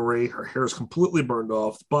to Anne-Marie. Her hair is completely burned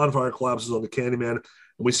off. The bonfire collapses on the Candyman, and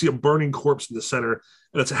we see a burning corpse in the center,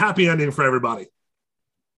 and it's a happy ending for everybody.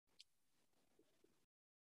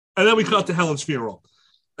 And then we cut to Helen's funeral.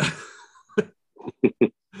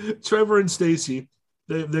 Trevor and Stacy,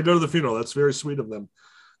 they go to the funeral. That's very sweet of them.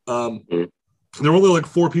 There were only like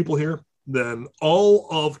 4 people here. Then all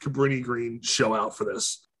of Cabrini Green show out for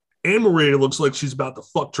this. Anne-Marie looks like she's about to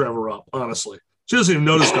fuck Trevor up, honestly. She doesn't even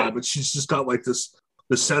know this guy, but she's just got like this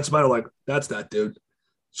sense about her, like, that's that dude.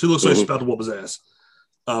 She looks like she's about to whoop his ass.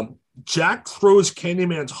 Jack throws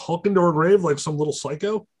Candyman's hook into her grave like some little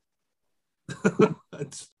psycho.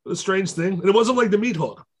 That's a strange thing. And it wasn't like the meat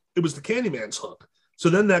hook. It was the Candyman's hook. So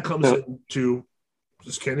then that comes into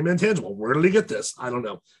this Candyman tangible. Where did he get this? I don't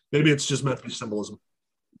know. Maybe it's just meant to be symbolism.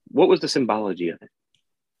 What was the symbology of it?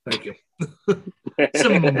 Thank you.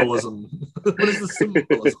 Symbolism. What is the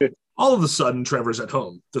symbolism? All of a sudden, Trevor's at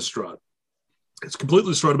home, distraught. It's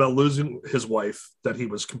completely distraught about losing his wife that he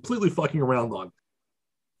was completely fucking around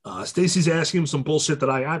on. Stacy's asking him some bullshit that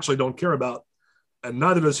I actually don't care about, and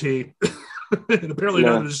neither does he. And apparently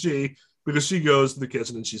neither does she, because she goes to the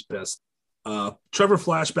kitchen and she's pissed. Trevor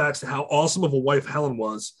flashbacks to how awesome of a wife Helen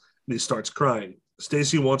was, and he starts crying.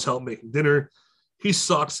 Stacy wants help making dinner. He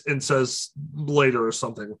sucks and says later or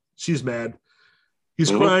something. She's mad.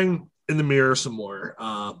 He's crying in the mirror some more.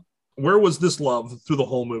 Where was this love through the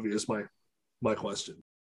whole movie is my question.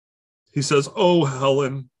 He says, oh,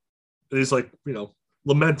 Helen. And he's like,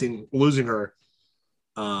 lamenting, losing her.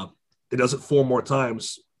 He does it 4 more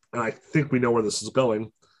times. And I think we know where this is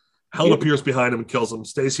going. Helen appears behind him and kills him.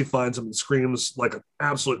 Stacy finds him and screams like an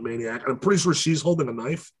absolute maniac. And I'm pretty sure she's holding a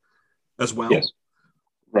knife as well. Yes.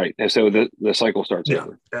 Right. And so the cycle starts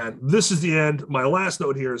over. And this is the end. My last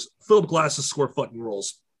note here is Philip Glass's score fucking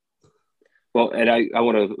rolls. Well, and I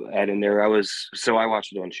want to add in there, I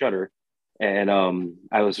watched it on Shudder, and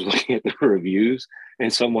I was looking at the reviews,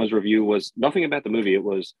 and someone's review was nothing about the movie. It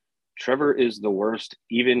was Trevor is the worst.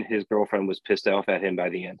 Even his girlfriend was pissed off at him by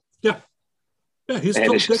the end. Yeah, he's a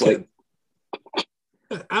total dickhead.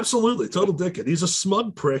 Absolutely, total dickhead. He's a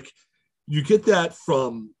smug prick. You get that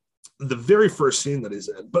from the very first scene that he's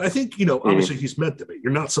in. But I think, obviously he's meant to be.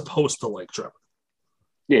 You're not supposed to like Trevor.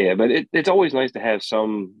 Yeah, but it's always nice to have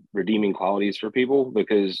some redeeming qualities for people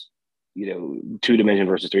because, 2-dimensional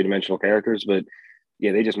versus 3-dimensional characters. But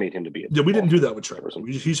yeah, they just made him to be. We didn't do that with Trevor.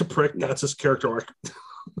 He's a prick. No. That's his character arc.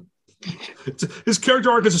 His character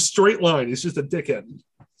arc is a straight line. He's just a dickhead.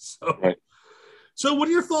 So what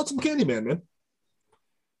are your thoughts on Candyman, man?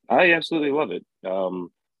 I absolutely love it.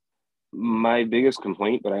 My biggest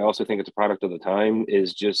complaint, but I also think it's a product of the time,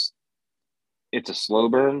 is just it's a slow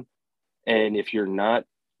burn. And if you're not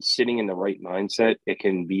sitting in the right mindset, it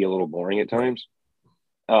can be a little boring at times.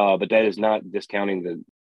 But that is not discounting the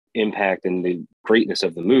impact and the greatness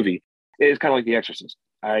of the movie. It's kind of like The Exorcist.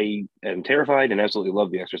 I am terrified and absolutely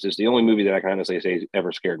love The Exorcist. The only movie that I can honestly say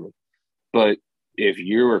ever scared me. But if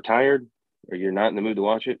you are tired or you're not in the mood to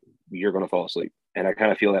watch it, you're going to fall asleep. And I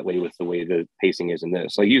kind of feel that way with the way the pacing is in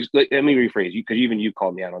this. Let me rephrase you, because even you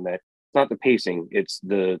called me out on that. It's not the pacing, it's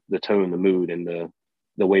the tone, the mood, and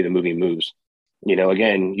the way the movie moves.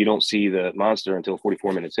 Again, you don't see the monster until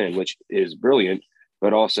 44 minutes in, which is brilliant.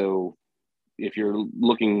 But also, if you're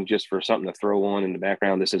looking just for something to throw on in the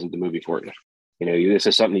background, this isn't the movie for you. This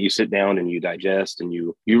is something that you sit down and you digest and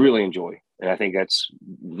you really enjoy. And I think that's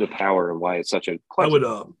the power and why it's such a classic.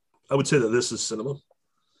 I would say that this is cinema.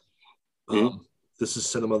 This is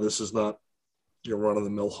cinema. This is not your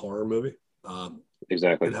run-of-the-mill horror movie.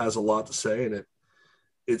 Exactly. It has a lot to say, and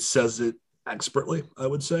it says it expertly, I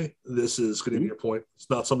would say. This is going to be your point. It's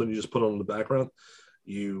not something you just put on in the background.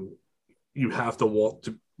 You have to want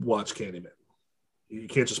to watch Candyman. You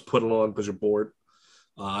can't just put it on because you're bored.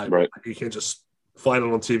 Right. You can't just find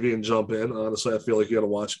it on TV and jump in. Honestly, I feel like you got to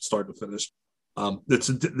watch it start to finish. That's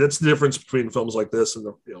the difference between films like this and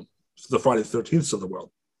the Friday the 13th of the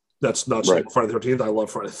world. That's not Right. Friday the 13th. I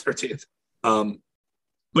love Friday the 13th.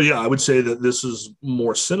 But yeah, I would say that this is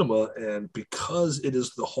more cinema, and because it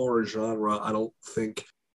is the horror genre, I don't think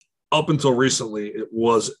up until recently it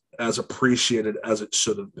was as appreciated as it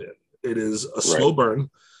should have been. It is a slow burn,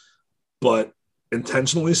 but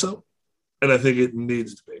intentionally so, and I think it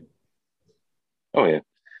needs to be. Oh yeah,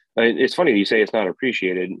 it's funny that you say it's not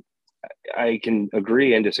appreciated. I can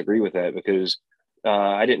agree and disagree with that because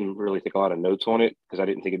I didn't really take a lot of notes on it because I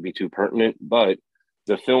didn't think it'd be too pertinent. But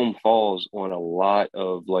the film falls on a lot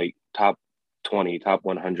of like top 20, top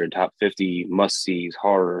 100, top 50 must sees,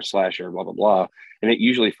 horror, slasher, blah blah blah, and it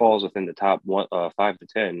usually falls within the top 5 to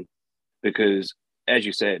 10 because, as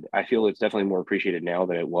you said, I feel it's definitely more appreciated now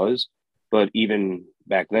than it was. But even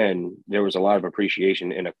back then, there was a lot of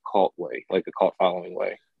appreciation in a cult way, like a cult following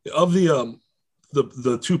way. Of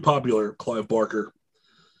the two popular Clive Barker,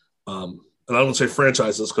 and I don't say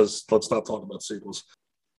franchises because let's not talk about sequels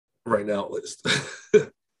right now, at least.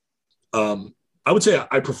 I would say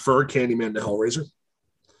I prefer Candyman to Hellraiser.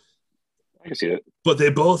 I can see it, but they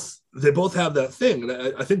both have that thing,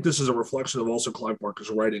 and I think this is a reflection of also Clive Barker's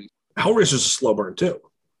writing. Hellraiser is a slow burn too.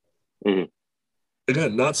 Mm-hmm.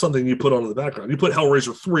 Again, not something you put on in the background. You put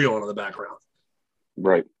Hellraiser 3 on in the background,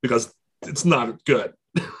 right? Because it's not good.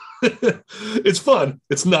 It's fun.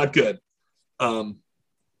 It's not good. But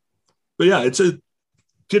yeah, it's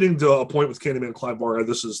getting to a point with Candyman and Clive Barker.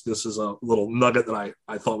 This is a little nugget that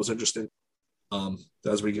I thought was interesting.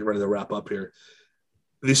 As we get ready to wrap up here,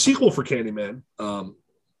 the sequel for Candyman,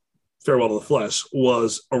 Farewell to the Flesh,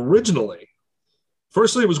 was originally,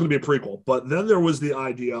 firstly, it was going to be a prequel, but then there was the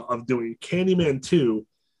idea of doing Candyman 2,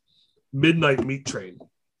 Midnight Meat Train,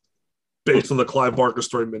 based on the Clive Barker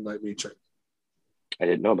story, Midnight Meat Train. I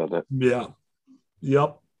didn't know about that. Yeah.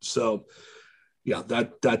 Yep. So, yeah,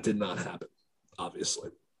 that did not happen,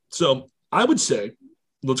 obviously. So I would say,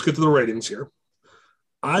 let's get to the ratings here.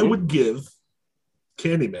 I would give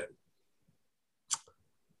Candyman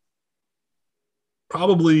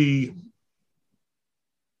probably,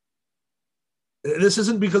 this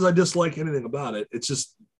isn't because I dislike anything about it. It's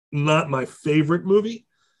just not my favorite movie.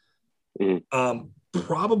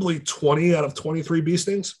 Probably 20 out of 23 bee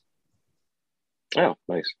stings. Oh,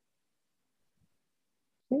 nice.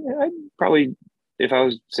 Yeah, I'd probably, if I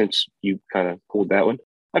was, since you kind of pulled that one,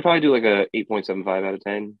 I'd probably do like a 8.75 out of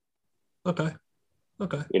 10. Okay.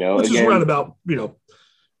 You know, which again, is around about,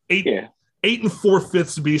 8 and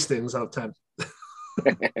 4/5 bee stings out of 10.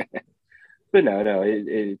 But no,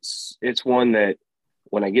 it's one that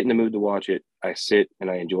when I get in the mood to watch it, I sit and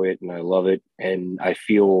I enjoy it and I love it and I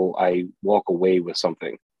feel I walk away with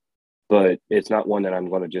something. But it's not one that I'm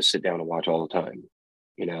going to just sit down and watch all the time.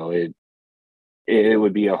 You know, it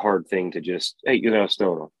would be a hard thing to just, hey, let's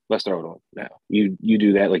throw it on. Let's throw it on now. You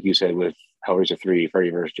do that, like you said, with Hellraiser 3, Freddy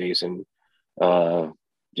vs. Jason,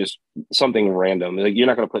 just something random. Like you're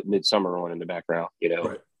not going to put Midsummer on in the background.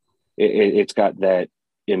 Right. It's got that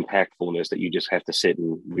impactfulness that you just have to sit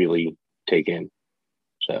and really take in.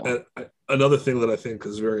 So another thing that I think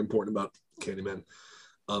is very important about Candyman,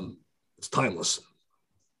 it's timeless.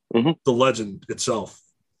 Mm-hmm. The legend itself,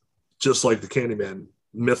 just like the Candyman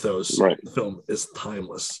mythos, right. The film is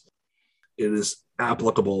timeless. It is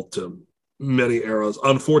applicable to many eras,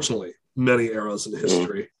 unfortunately, many eras in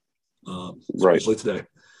history, especially today.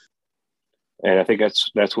 And I think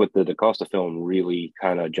that's what the DaCosta film really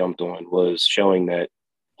kind of jumped on, was showing that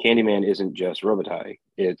Candyman isn't just Robitaille.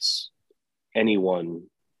 It's anyone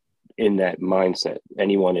in that mindset,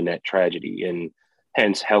 anyone in that tragedy. And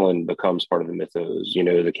hence Helen becomes part of the mythos. The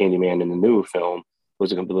Candyman in the new film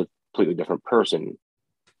was a completely different person.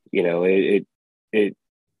 It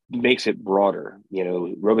makes it broader.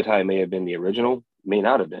 Robitaille may have been the original, may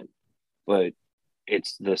not have been, but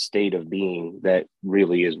it's the state of being that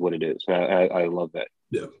really is what it is. I love that.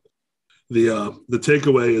 Yeah. The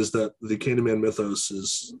takeaway is that the Candyman mythos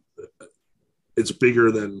it's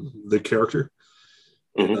bigger than the character.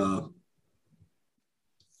 Mm-hmm.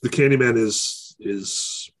 The Candyman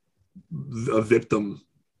is a victim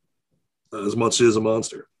as much as a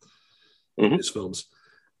monster in his films.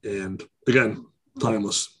 And again,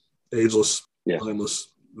 timeless, ageless,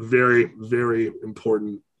 timeless, very, very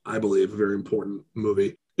important, I believe, very important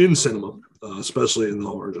movie in cinema, especially in the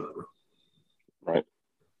horror genre. Right.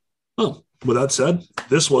 Oh, with that said,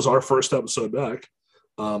 this was our first episode back.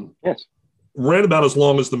 Yes. Ran about as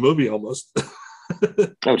long as the movie almost.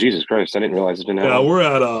 Oh, Jesus Christ. I didn't realize it's been that long. We're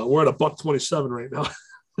at $1.27 right now.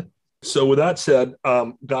 So with that said,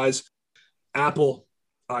 guys, Apple,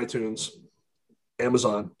 iTunes,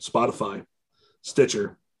 Amazon, Spotify,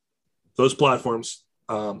 Stitcher, those platforms.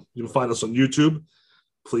 You can find us on YouTube.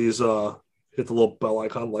 Please hit the little bell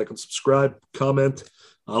icon, like and subscribe, comment.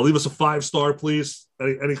 Leave us a 5-star, please.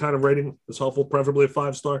 Any kind of rating is helpful, preferably a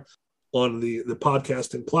 5-star on the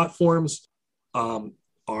podcasting platforms.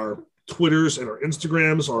 Our Twitters and our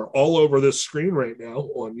Instagrams are all over this screen right now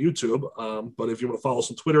on YouTube. But if you want to follow us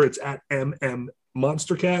on Twitter, it's at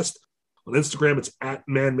MMMonstercast. On Instagram, it's at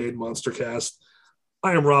Manmade Monstercast.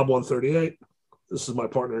 I am Rob138. This is my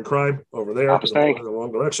partner in crime over there in the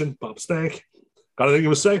wrong direction. Papa Stank. Got anything you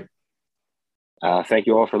want to say? Thank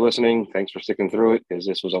you all for listening. Thanks for sticking through it, because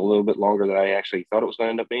this was a little bit longer than I actually thought it was going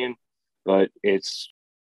to end up being. But it's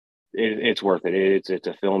worth it. It's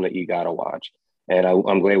a film that you got to watch. And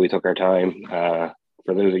I'm glad we took our time.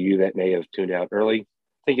 For those of you that may have tuned out early, I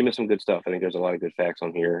think you missed some good stuff. I think there's a lot of good facts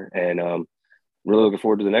on here. And really looking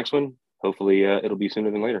forward to the next one. Hopefully it'll be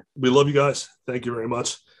sooner than later. We love you guys. Thank you very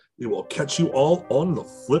much. We will catch you all on the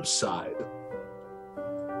flip side.